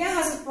 no, Priya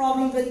has a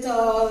problem with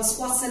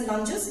squats and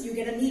lunges. You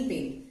get a knee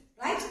pain,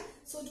 right?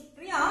 So,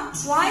 Priya,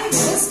 try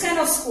this kind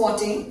of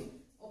squatting.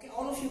 Okay,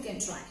 all of you can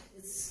try.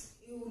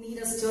 You need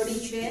a sturdy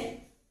chair,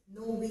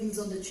 no wheels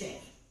on the chair.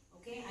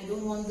 Okay, I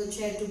don't want the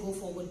chair to go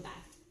forward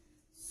back.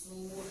 So,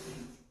 can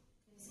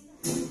you see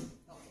that?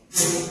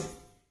 Okay.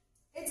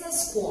 It's a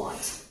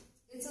squat.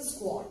 It's a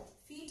squat.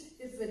 Feet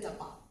hip width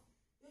apart.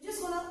 You're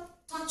just gonna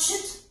touch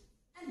it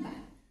and back.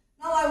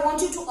 Now I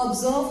want you to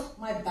observe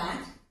my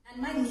back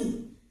and my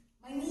knee.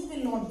 My knee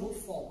will not go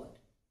forward.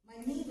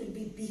 My knee will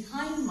be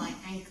behind my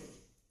ankle.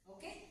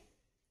 Okay?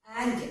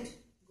 And get.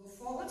 Go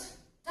forward.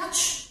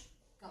 Touch.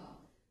 Come on.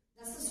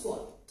 That's the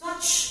squat.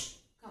 Touch.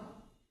 Come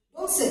on.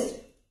 Don't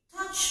sit.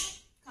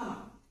 Touch. Come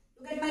on.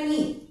 Look at my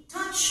knee.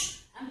 Touch.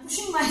 I'm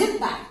pushing my hip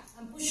back.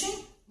 I'm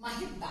pushing my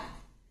hip back.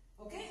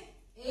 Okay?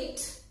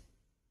 8,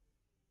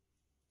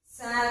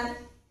 7,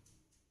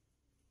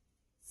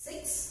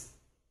 6,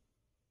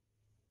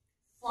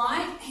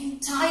 5 and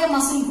entire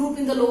muscle group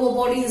in the lower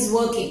body is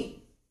working.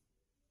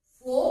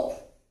 4,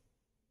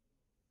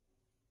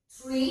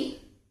 3,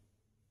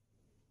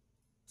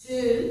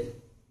 2,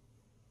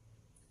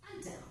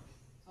 and down.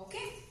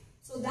 Okay?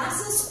 So that's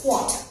a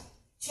squat,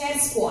 chair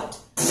squat.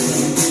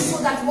 So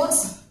that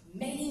works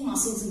many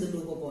muscles in the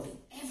lower body.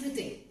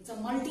 Everything. It's a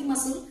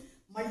multi-muscle,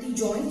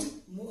 multi-joint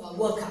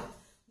workout,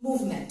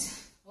 movement.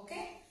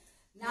 Okay?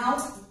 Now,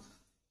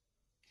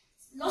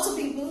 lots of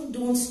people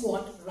don't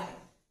squat right.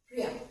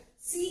 Priya,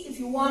 see if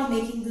you are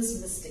making this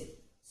mistake.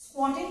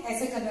 Squatting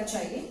ऐसे करना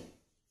चाहिए.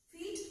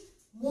 Feet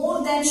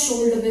more than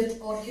shoulder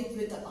width or hip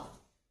width apart.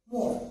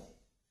 More.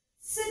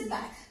 Sit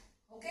back.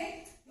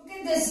 Okay? Look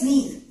at this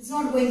knee. It's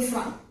not going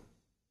front.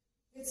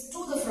 It's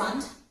to the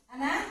front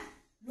and I'm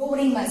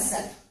lowering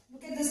myself.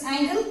 Look at this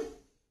angle.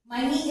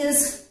 My knee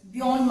is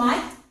beyond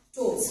my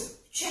toes.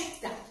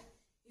 Check that.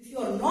 If you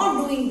are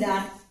not doing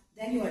that,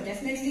 then you are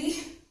definitely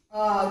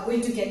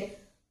going to get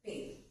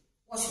pain.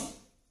 Watch me.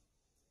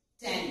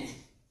 10,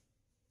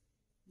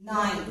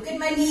 9. Look at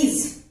my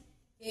knees.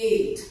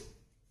 8,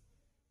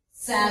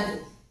 7,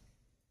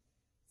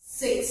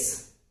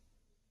 6,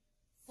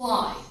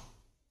 5,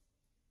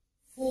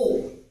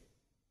 4,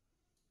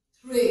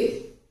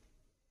 3,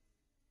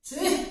 2,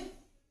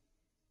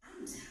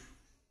 and down.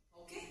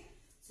 Okay?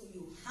 So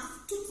you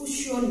have to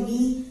push your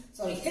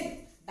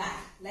hip back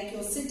like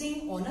you're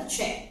sitting on a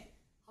chair.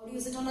 How do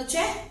you sit on a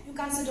chair? You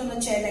can't sit on a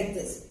chair like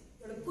this.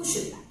 You have to push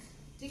it back.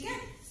 Okay?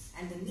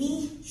 And the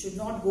knee should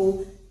not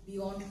go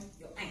beyond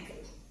your ankle.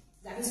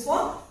 That is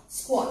for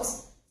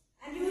squats.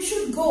 And you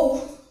should go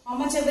how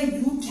much ever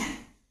you can.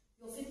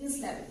 Your fitness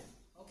level.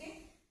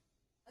 Okay?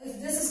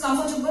 If this is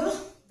comfortable,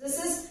 this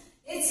is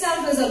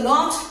itself is a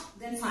lot,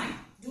 then fine.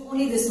 Do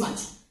only this much.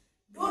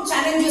 Don't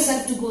challenge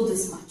yourself to go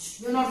this much.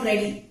 You're not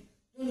ready.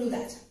 Don't do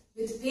that.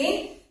 With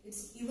pain,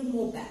 it's even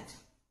more bad.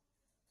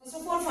 First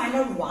of all, find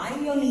out why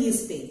your knee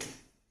is pain.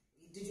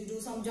 Did you do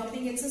some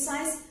jumping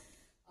exercise?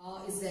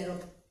 Is there a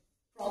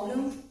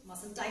problem?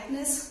 Muscle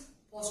tightness?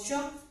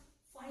 Posture?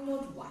 Find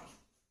out why.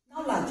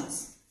 Now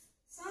lunges.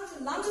 So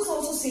lunges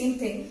also same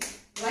thing.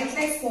 Right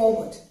leg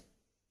forward.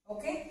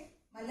 Okay?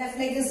 My left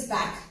leg is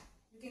back.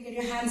 You can get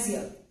your hands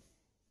here.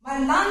 My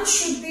lunge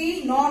should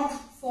be not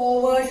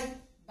forward,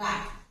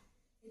 back.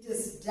 It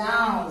is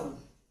down,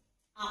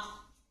 up,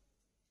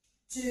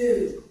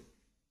 2,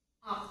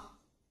 up,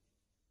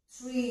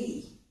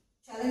 3.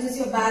 Challenges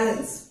your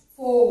balance.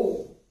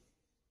 4,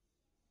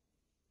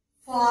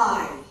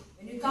 5.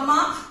 When you come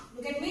up,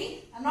 look at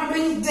me. I'm not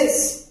doing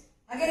this.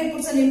 Again, it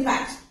puts an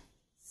impact.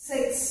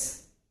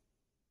 6,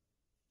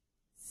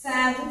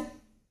 7,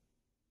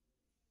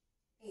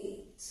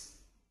 8.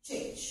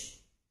 Change.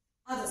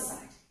 Other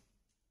side.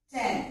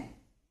 10,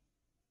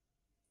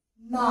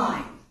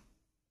 9,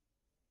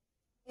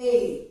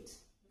 8.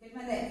 Look at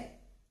my leg.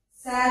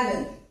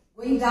 7.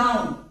 Going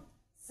down.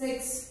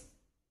 6,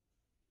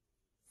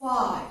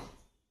 5,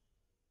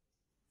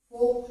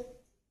 4,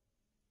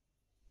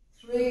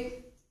 3,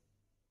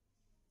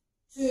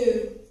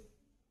 2,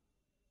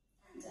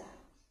 and down.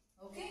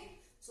 Okay?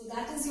 So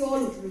that is your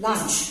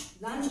lunge.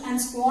 Lunge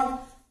and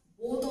squat,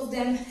 both of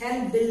them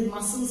help build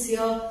muscles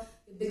here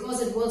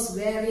because it works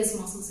various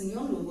muscles in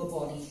your lower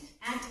body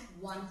at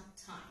one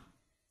time.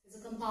 It's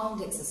a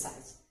compound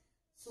exercise.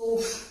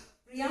 So,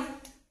 Priya,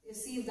 you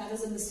see if that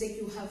is a mistake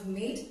you have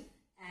made,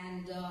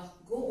 and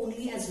go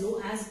only as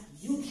low as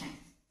you can.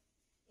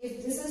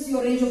 If this is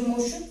your range of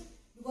motion,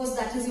 because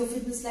that is your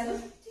fitness level,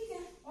 take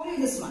it, only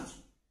this much.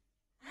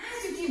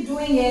 As you keep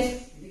doing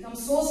it, you become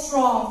so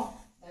strong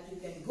that you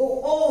can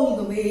go all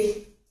the way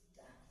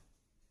down.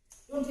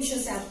 Don't push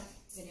yourself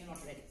when you're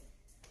not ready.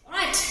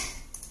 Alright.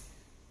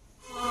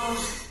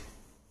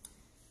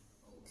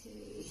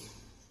 Okay.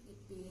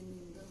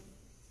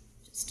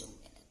 Just a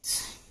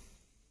minute.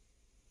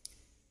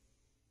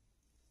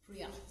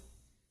 Priya.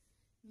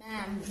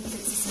 Ma'am, these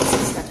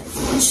exercises that I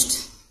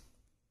finished.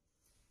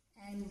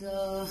 And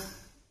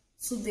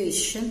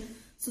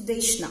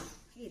Sudeshna.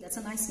 Hey, that's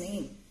a nice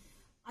name.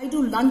 I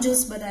do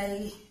lunges, but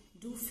I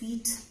do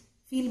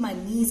feel my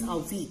knees are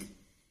weak.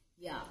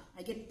 Yeah,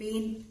 I get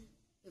pain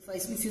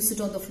if you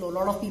sit on the floor. A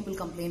lot of people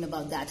complain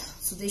about that.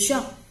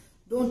 Sudesha,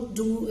 don't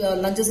do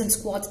lunges and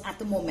squats at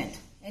the moment.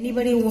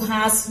 Anybody who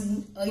has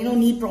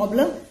knee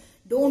problem,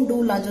 don't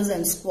do lunges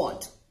and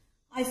squat.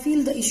 I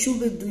feel the issue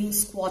with doing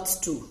squats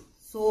too.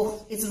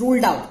 So it's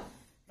ruled out.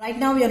 Right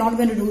now we are not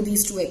going to do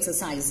these two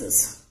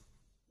exercises.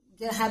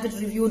 Have it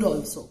reviewed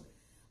also.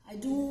 I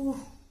do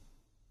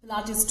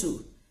Pilates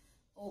too.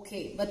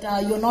 Okay, but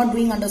you're not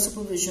doing under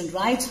supervision,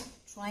 right?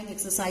 Trying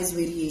exercise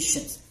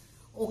variations.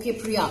 Okay,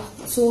 Priya.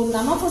 So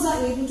none of us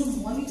are able to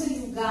monitor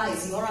you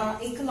guys. You're our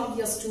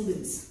ecologia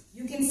students.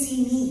 You can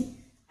see me.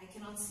 I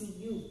cannot see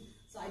you.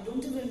 So I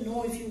don't even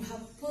know if you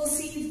have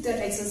perceived that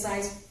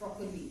exercise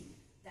properly.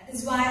 That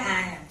is why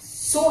I am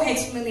so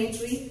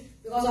explanatory,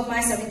 because of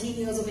my 17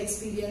 years of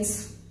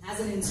experience as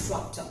an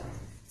instructor.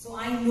 So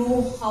I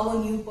know how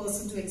a new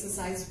person to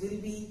exercise will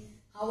be,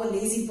 how a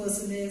lazy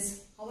person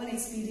is, how an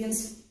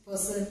experienced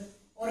person,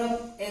 or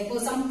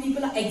some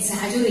people are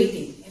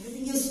exaggerating.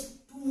 Everything is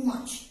too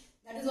much.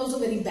 That is also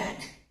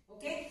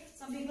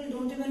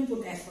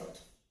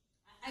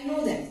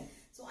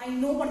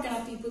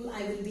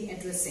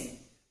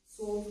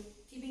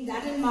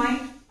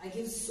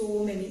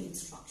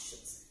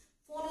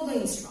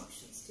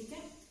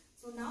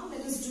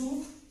let's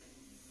do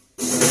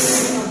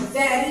a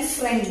very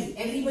friendly,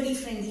 everybody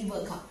friendly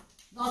workout.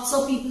 Lots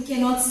of people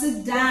cannot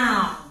sit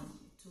down.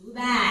 Too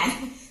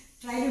bad.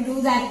 Try to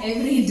do that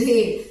every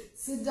day.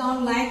 Sit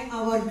down like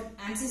our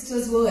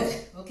ancestors would.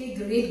 Okay,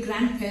 great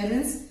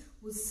grandparents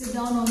would sit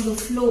down on the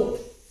floor.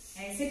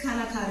 ऐसे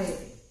खाना खा रहे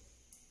थे.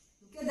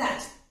 Look at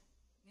that.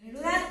 Can you do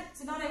that?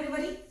 Sit down,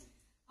 everybody.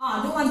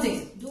 Do one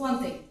thing. Do one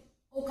thing.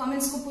 Oh,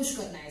 comments को push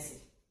करना है ऐसे.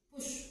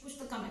 Push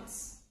the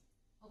comments.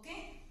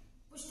 Okay?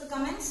 Push the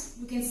comments.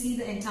 You can see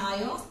the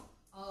entire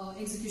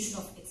execution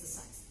of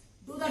exercise.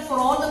 Do that for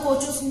all the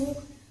coaches who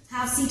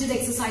have seated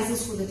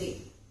exercises for the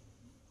day.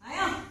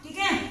 Aya,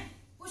 okay?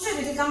 Push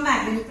it will come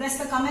back. When you press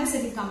the comments,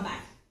 it will come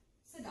back.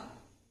 Sit down.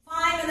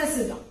 5 minutes,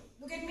 sit down.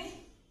 Look at me.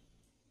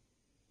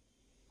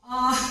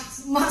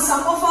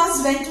 Some of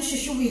us went to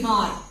Shishu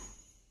Vihar.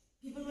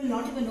 People will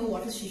not even know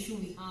what is Shishu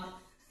Vihar.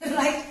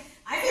 Right?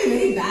 I feel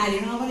very bad.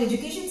 You know, our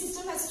education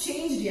system has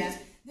changed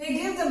yet. They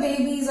give the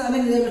babies,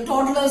 the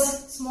toddlers,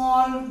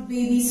 small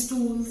baby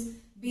stools,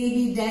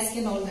 baby desk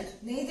and all that.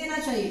 नहीं देना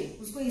चाहिए.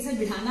 उसको इसे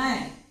बिठाना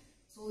है.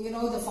 So, you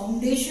know, the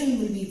foundation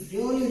will be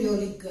really,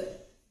 really good.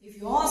 If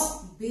your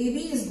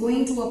baby is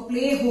going to a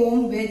play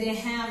home where they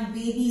have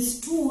baby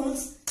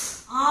stools,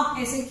 आप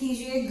ऐसे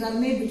कीजिए, घर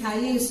में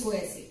बिठाइए इसको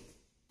ऐसे.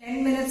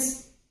 10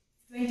 minutes,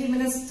 20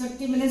 minutes,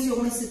 30 minutes, you're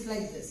going to sit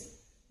like this.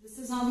 This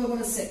is how you're going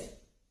to sit.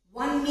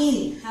 One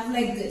meal, have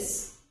like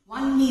this.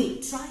 One meal,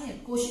 try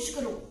it, koshish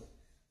karo.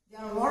 There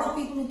are a lot of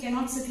people who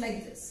cannot sit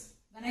like this.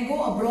 When I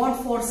go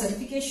abroad for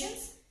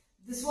certifications,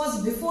 this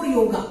was before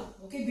yoga,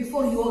 okay,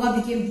 before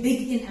yoga became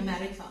big in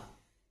America.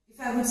 If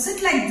I would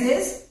sit like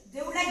this,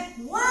 they would like,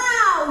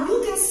 wow,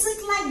 you can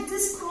sit like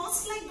this,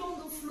 cross-legged on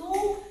the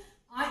floor.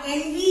 I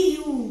envy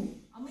you.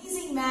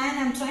 Amazing, man,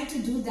 I'm trying to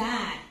do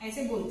that.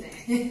 ऐसे बोलते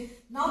हैं.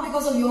 Now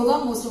because of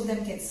yoga, most of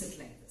them can sit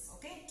like this,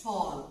 okay,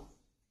 tall.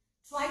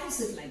 Try to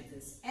sit like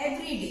this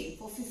every day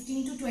for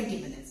 15 to 20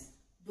 minutes.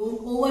 Don't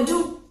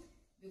overdo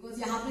because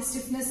यहाँ पे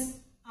stiffness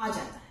आ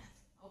जाता है,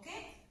 okay.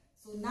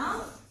 So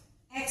now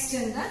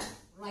extend that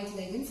right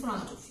leg in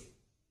front of you.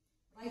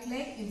 Right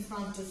leg in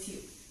front of you.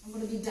 I'm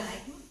going to be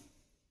diagonal.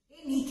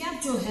 ये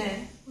kneecap जो है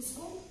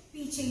उसको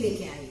पीछे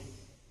लेके आइए.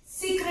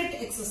 Secret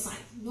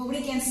exercise.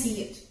 Nobody can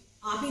see it.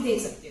 आप ही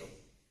देख सकते हो.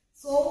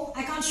 So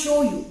I can't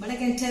show you, but I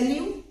can tell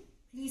you.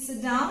 Please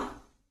sit down.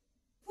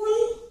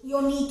 Pull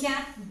your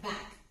kneecap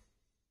back.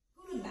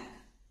 Pull it back.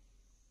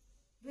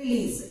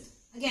 Release it.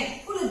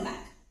 Again, pull it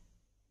back.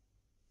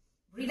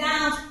 Breathe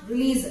out.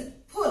 Release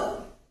it.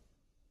 Pull.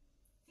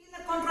 Feel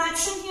the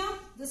contraction here.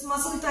 This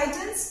muscle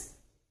tightens.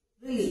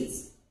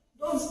 Release.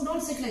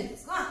 Don't sit like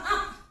this. Go on,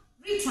 up.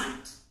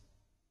 Retract.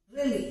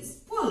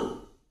 Release.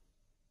 Pull.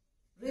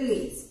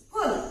 Release.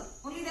 Pull.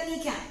 Only the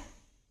kneecap.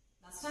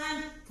 Last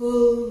time.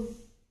 Pull.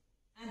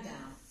 And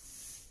down.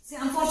 See,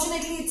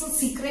 unfortunately, it's a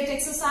secret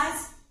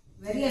exercise.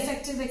 Very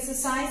effective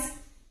exercise.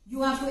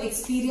 You have to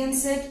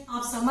experience it.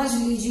 आप समझ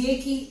लीजिए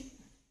कि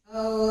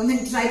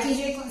try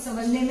कीजिए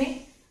समझने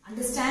में.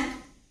 Understand?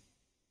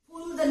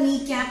 Pull the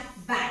kneecap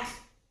back.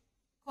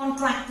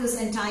 Contract this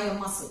entire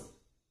muscle.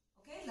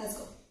 Okay, let's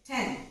go.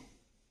 10.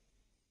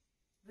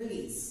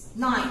 Release.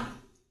 9.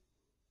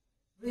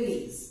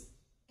 Release.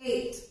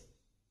 8.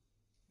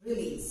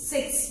 Release.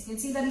 6. You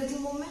can see that little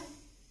movement.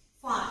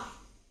 5.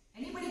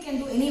 Anybody can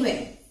do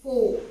anywhere.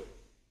 4.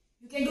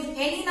 You can do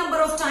any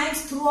number of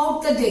times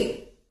throughout the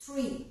day.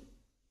 3.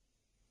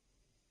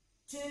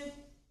 2. Down.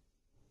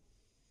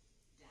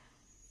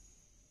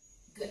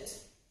 Good.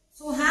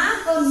 So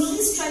have a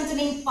knee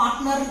strengthening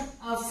partner,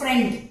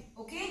 friend.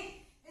 Okay?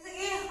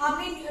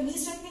 आपने knee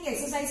strengthening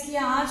exercise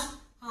किया आज?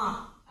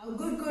 हाँ.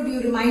 Good. You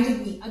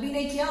reminded me. अभी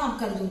नहीं किया, अब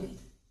कर दूँगी.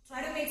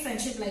 Try to make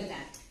friendship like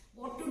that.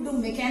 What to do?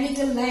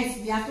 Mechanical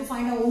life. We have to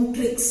find our own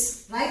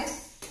tricks, right?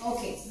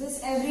 Okay. This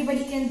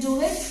everybody can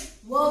do it.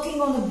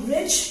 Working on a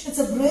bridge. It's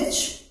a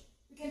bridge.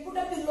 You can put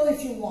a pillow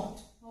if you want.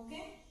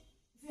 Okay?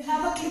 If you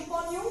have a clip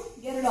on you,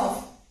 get it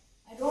off.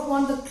 I don't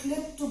want the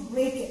clip to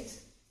break it.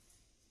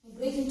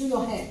 Break into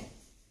your head.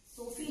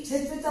 So feet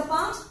hip width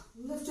apart.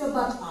 Lift your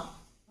butt up.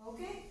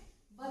 Okay?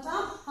 Butt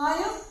up,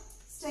 higher.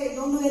 Stay.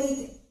 Don't do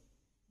anything.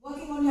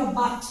 Working on your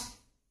butt.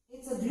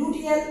 It's a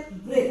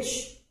gluteal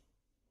bridge.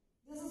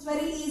 This is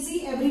very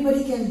easy.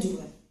 Everybody can do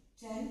it.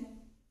 10,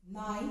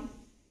 9,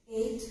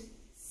 8,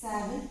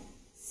 7,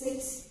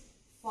 6,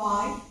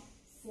 5,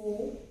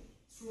 4,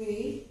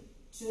 3,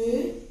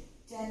 2,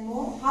 10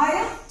 more.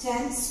 Higher.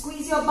 10.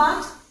 Squeeze your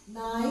butt.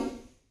 9,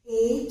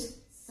 8,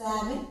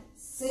 7,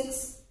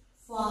 6,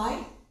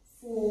 5,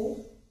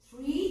 4,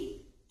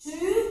 3,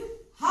 2.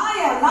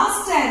 Higher.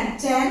 Last 10.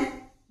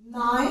 10,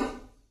 9,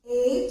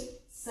 8,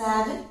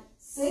 7,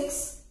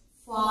 6,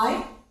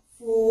 5,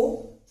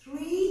 4,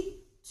 3,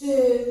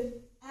 2.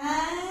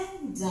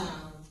 And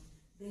down.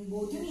 Bring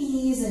both your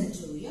knees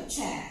into your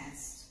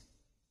chest.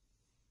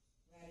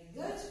 Very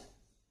good.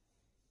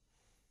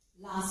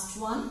 Last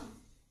one.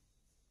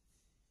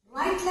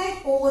 Right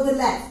leg over the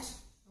left.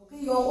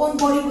 Okay, your own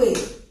body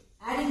weight.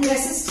 Adding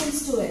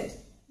resistance to it.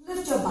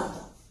 Lift your butt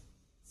up.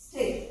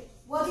 Stay.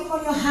 Working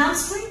on your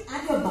hamstring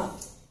and your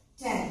butt.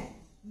 10,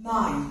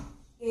 9,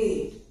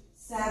 8,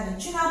 7,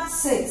 chin up,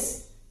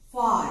 6,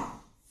 5,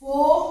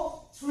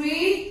 4,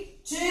 3,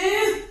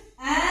 2,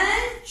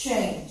 and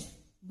change.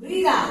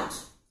 Breathe out.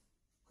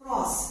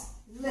 Cross,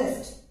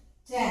 lift.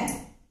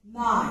 10,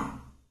 9,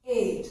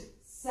 8,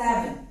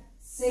 7,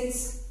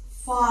 6,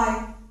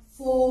 5,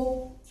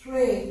 4,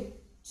 3,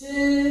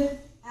 2,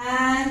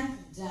 and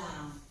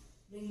down.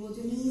 Bring both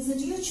your knees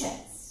into your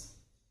chest.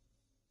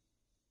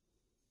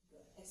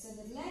 Good. Extend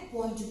that leg,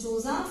 point your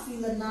toes out.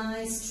 Feel a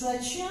nice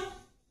stretch here.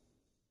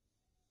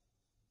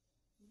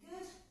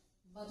 Good.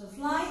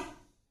 Butterfly.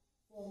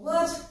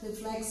 Forward, hip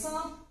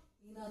flexor,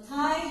 inner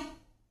thigh.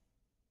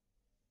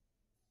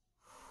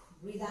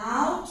 Breathe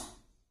out.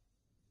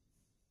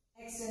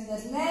 Extend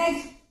that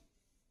leg.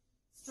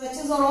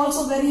 Stretches are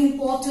also very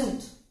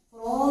important for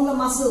all the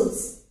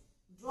muscles.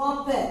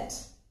 Drop it.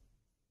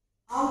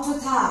 Outer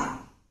thigh.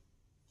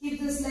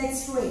 Keep this leg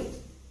straight.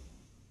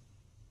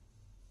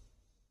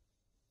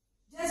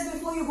 Just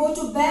before you go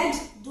to bed,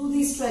 do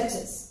these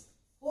stretches.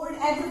 Hold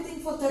everything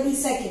for 30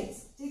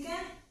 seconds. Okay?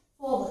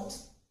 Forward.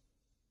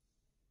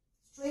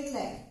 Straight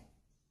leg.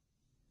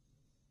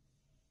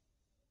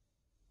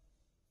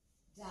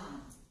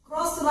 Down.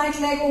 Cross the right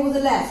leg over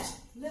the left.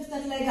 Lift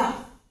that leg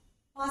up.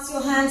 Pass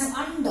your hands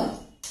under.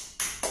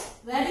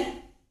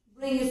 Ready?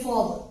 Bring it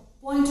forward.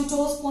 Point to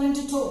toes, point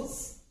to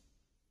toes.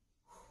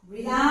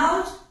 Breathe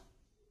out.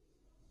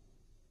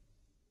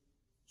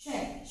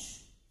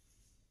 Change.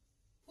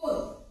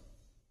 Pull.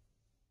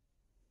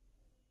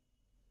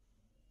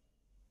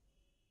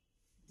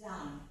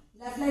 Down.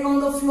 Left leg on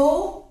the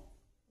floor.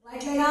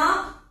 Right leg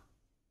up.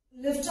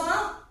 Lift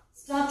up.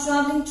 Start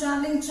traveling,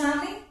 traveling,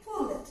 traveling.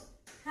 Pull it.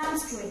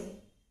 Hamstring.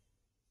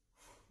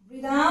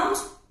 Breathe out.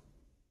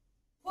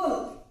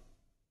 Pull.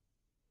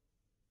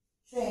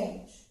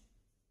 Change.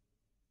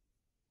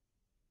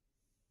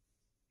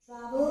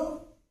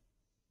 Travel.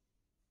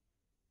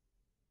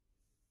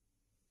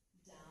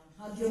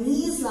 Down. Hug your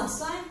knees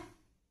last time.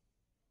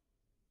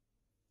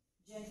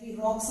 Gently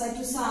rock side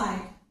to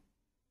side.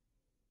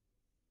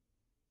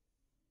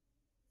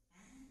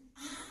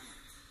 Good.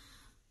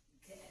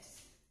 Take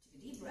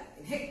a deep breath.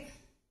 Inhale.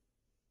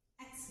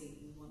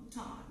 Exhale one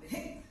time.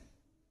 Inhale.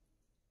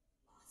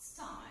 Last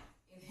time.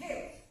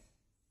 Inhale.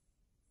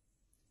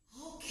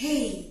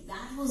 Okay,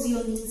 that was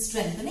your knee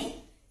strengthening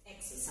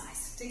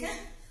exercise. Okay?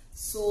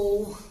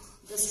 So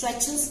the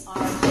stretches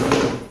are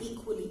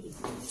equally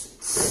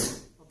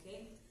important.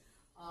 Okay?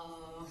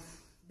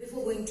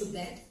 Before going to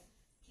bed,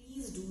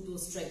 please do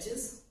those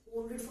stretches.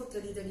 Hold it for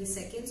 30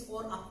 seconds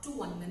or up to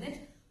 1 minute.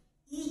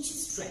 Each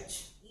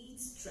stretch. Each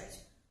stretch.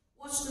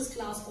 Watch this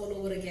class all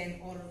over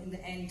again or in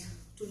the end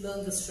to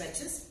learn the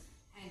stretches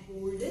and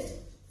hold it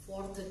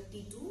for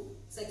 32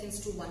 seconds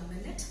to 1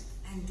 minute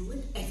and do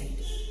it every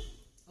day.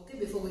 Okay,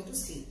 before going to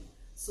sleep.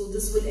 So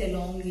this will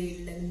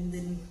elongate,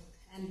 lengthen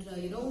and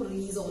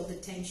release all the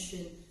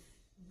tension,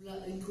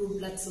 improve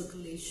blood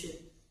circulation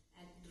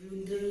and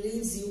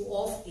relieves you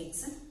of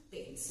aches and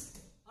pains.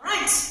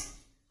 Alright,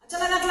 acha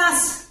laga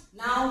class.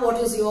 Now what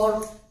is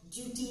your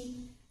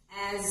duty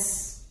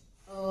as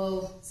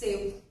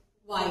say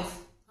wife,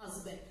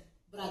 husband,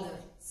 brother,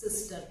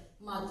 sister,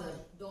 mother,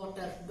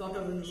 daughter,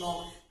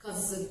 daughter-in-law,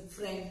 cousin,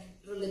 friend,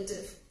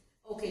 relative.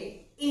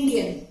 Okay,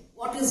 Indian,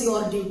 what is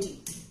your duty?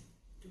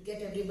 To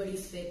get everybody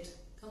fit.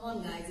 Come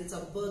on guys, it's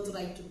our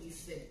birthright to be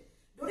fit.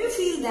 Don't you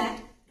feel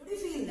that? Don't you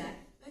feel that?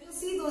 When you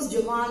see those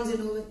jawans,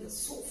 they're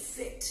so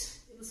fit,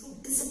 so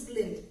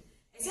disciplined.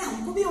 ऐसे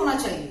हमको भी होना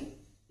चाहिए.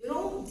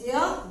 They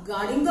are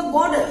guarding the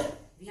border.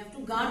 We have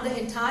to guard the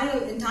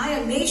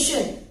entire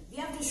nation. We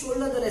have to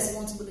shoulder the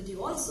responsibility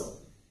also.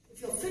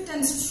 If you're fit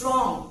and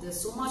strong, there's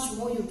so much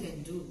more you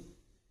can do.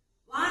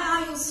 Why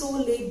are you so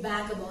laid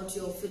back about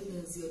your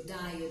fitness, your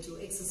diet,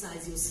 your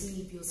exercise, your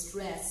sleep, your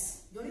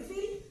stress? Don't you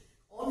feel?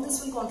 All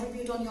this will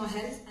contribute on your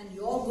health and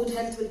your good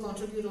health will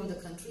contribute on the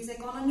country's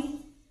economy.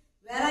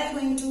 Where are you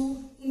going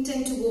to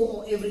intend to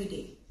go every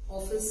day?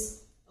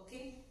 Office,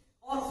 okay?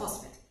 Or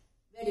hospital?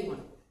 Where do you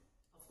want to go?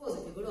 Of course,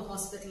 if you go to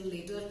hospital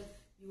later,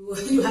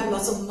 you have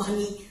lots of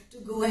money to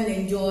go and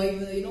enjoy,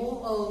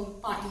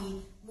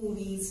 party,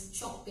 movies,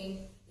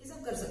 shopping. Ye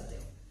sab kar sakte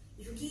ho.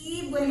 If you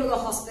keep going to the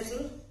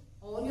hospital,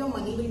 all your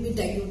money will be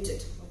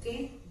diluted,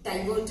 okay?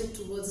 Diverted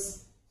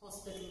towards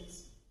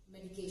hospitals,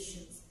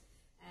 medications,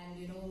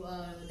 and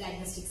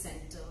diagnostic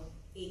center,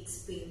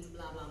 aches, pains,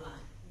 blah blah blah.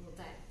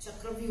 Hota hai.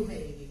 Chakravyuh hai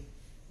ye.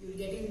 You will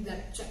get in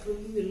that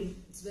chakravyuh.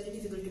 It's very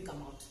difficult to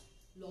come out.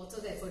 Lots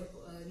of effort,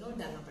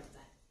 डालना पड़ता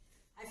है.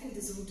 I feel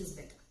this route is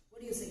better.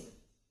 What do you say?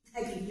 I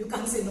agree. You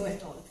can't say no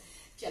at all.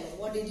 Chalo,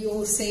 what did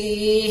you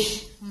say?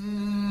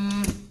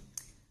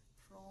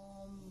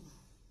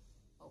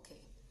 Okay,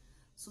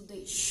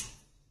 Sudesh.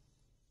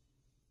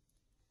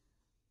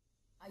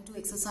 I do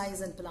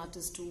exercise and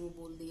Pilates too,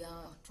 bol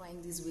diya,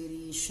 trying this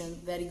variation.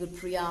 Very good,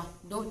 Priya.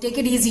 Don't take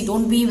it easy.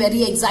 Don't be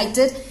very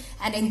excited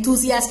and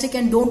enthusiastic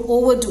and don't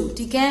overdo.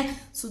 ठीक है?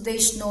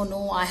 Sudesh,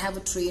 no, I have a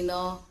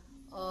trainer.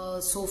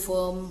 So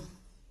firm.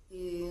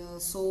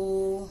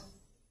 So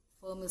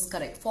firm is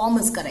correct. Form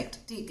is correct.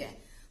 ठीक है?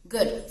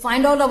 Good.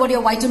 Find out about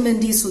your vitamin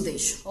D,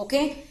 Sudesh.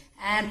 Okay?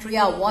 And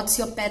Priya, what's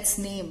your pet's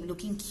name?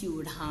 Looking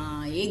cute.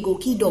 हाँ, ये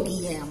Goqii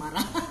doggy है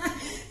हमारा.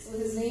 So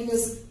his name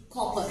is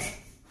Copper.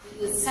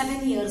 He is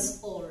 7 years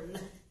old.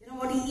 You know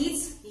what he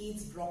eats? He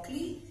eats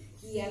broccoli.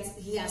 He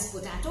has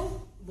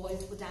potato,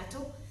 boiled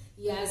potato.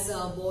 He has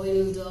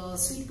boiled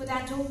sweet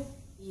potato.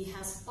 He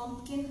has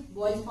pumpkin,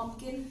 boiled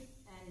pumpkin,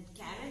 and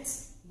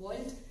carrots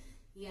boiled.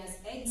 He has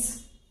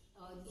eggs.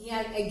 He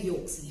has egg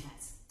yolks. He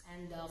has,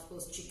 and of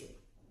course chicken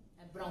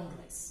and brown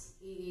rice.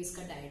 ये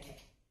इसका diet है.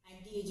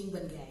 Anti-aging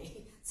बन गया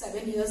है.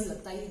 7 years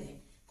लगता ही नहीं.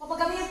 पापा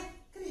come here,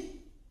 come here,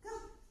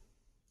 come.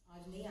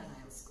 आज नहीं आना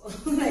है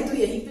उसको. नहीं तो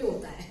यहीं पे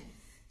होता है.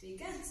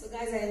 ठीक है? So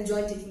guys, I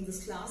enjoy taking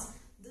this class.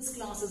 This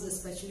class is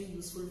especially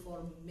useful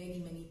for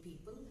many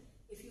people.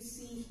 If you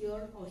see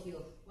here or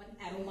here, one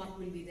arrow mark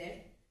will be there.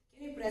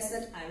 Can you press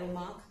that arrow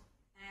mark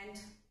and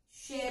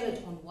share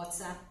it on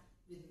WhatsApp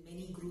with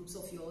many groups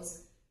of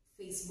yours?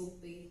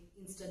 Facebook पे,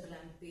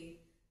 Instagram पे,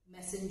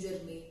 Messenger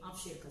में आप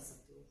share कर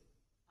सकते हो.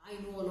 I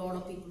know a lot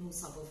of people who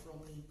suffer from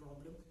knee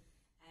problem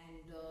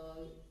and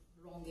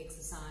wrong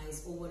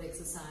exercise, over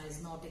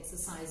exercise, not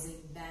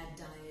exercising, bad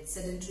diet,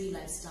 sedentary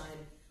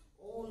lifestyle.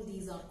 All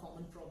these are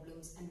common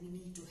problems and we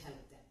need to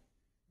help them.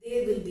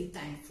 They will be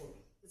thankful.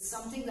 It's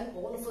something that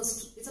all of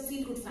us, it's a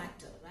feel-good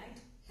factor, right?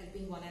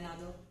 Helping one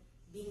another,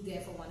 being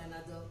there for one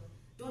another.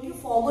 Don't you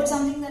forward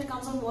something that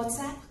comes on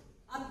WhatsApp?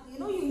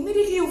 You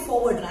immediately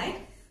forward,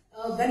 right?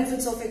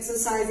 Benefits of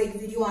exercise, एक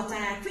video आता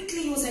है,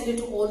 quickly you send it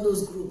to all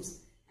those groups.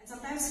 And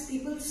sometimes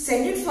people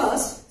send it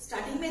first,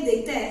 starting में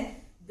देखते हैं,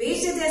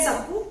 भेज देते हैं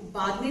सबको,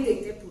 बाद में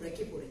देखते हैं पूरे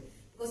के पूरे.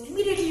 Because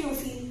immediately you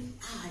feel,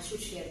 I should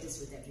share this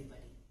with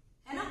everybody.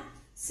 है ना?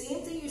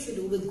 Same thing you should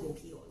do with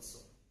Goqii also.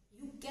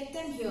 You get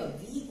them here.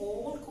 We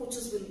all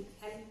coaches will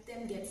help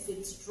them get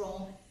fit,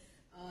 strong,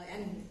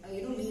 and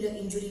lead an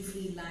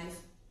injury-free life.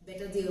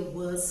 Better they are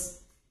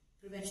worse.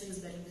 Prevention is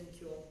better than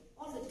cure.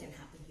 All that can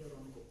happen here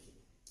on Goqii.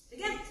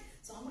 Again,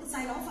 so I'm going to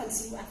sign off. I'll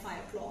see you at 5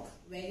 o'clock.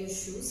 Wear your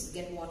shoes,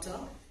 get water,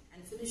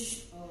 and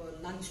finish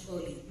lunch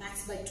early.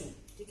 Max by 2.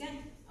 Okay?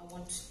 I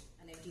want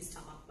an empty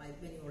stomach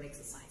when you're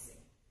exercising.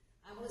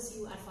 I'm going to see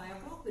you at 5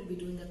 o'clock. We'll be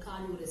doing a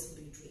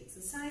cardiorespiratory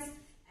exercise.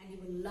 And you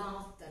will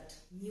love that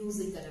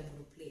music that I'm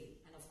going to play.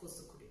 And of course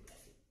the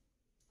choreography.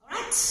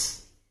 Alright?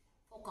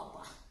 For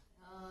Copper.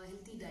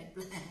 Healthy diet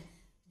plan.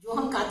 जो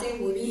हम खाते हैं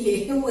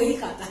वही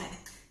खाता है.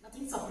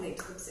 Nothing separate.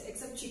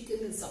 Except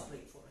chicken is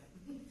separate for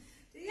him.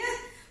 Yeah?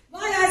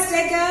 Bye guys.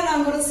 Take care.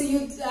 I'm going to see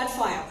you at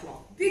 5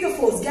 o'clock. Be the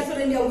force. Get for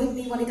India with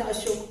me, Wanitha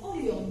Ashok.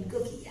 Only on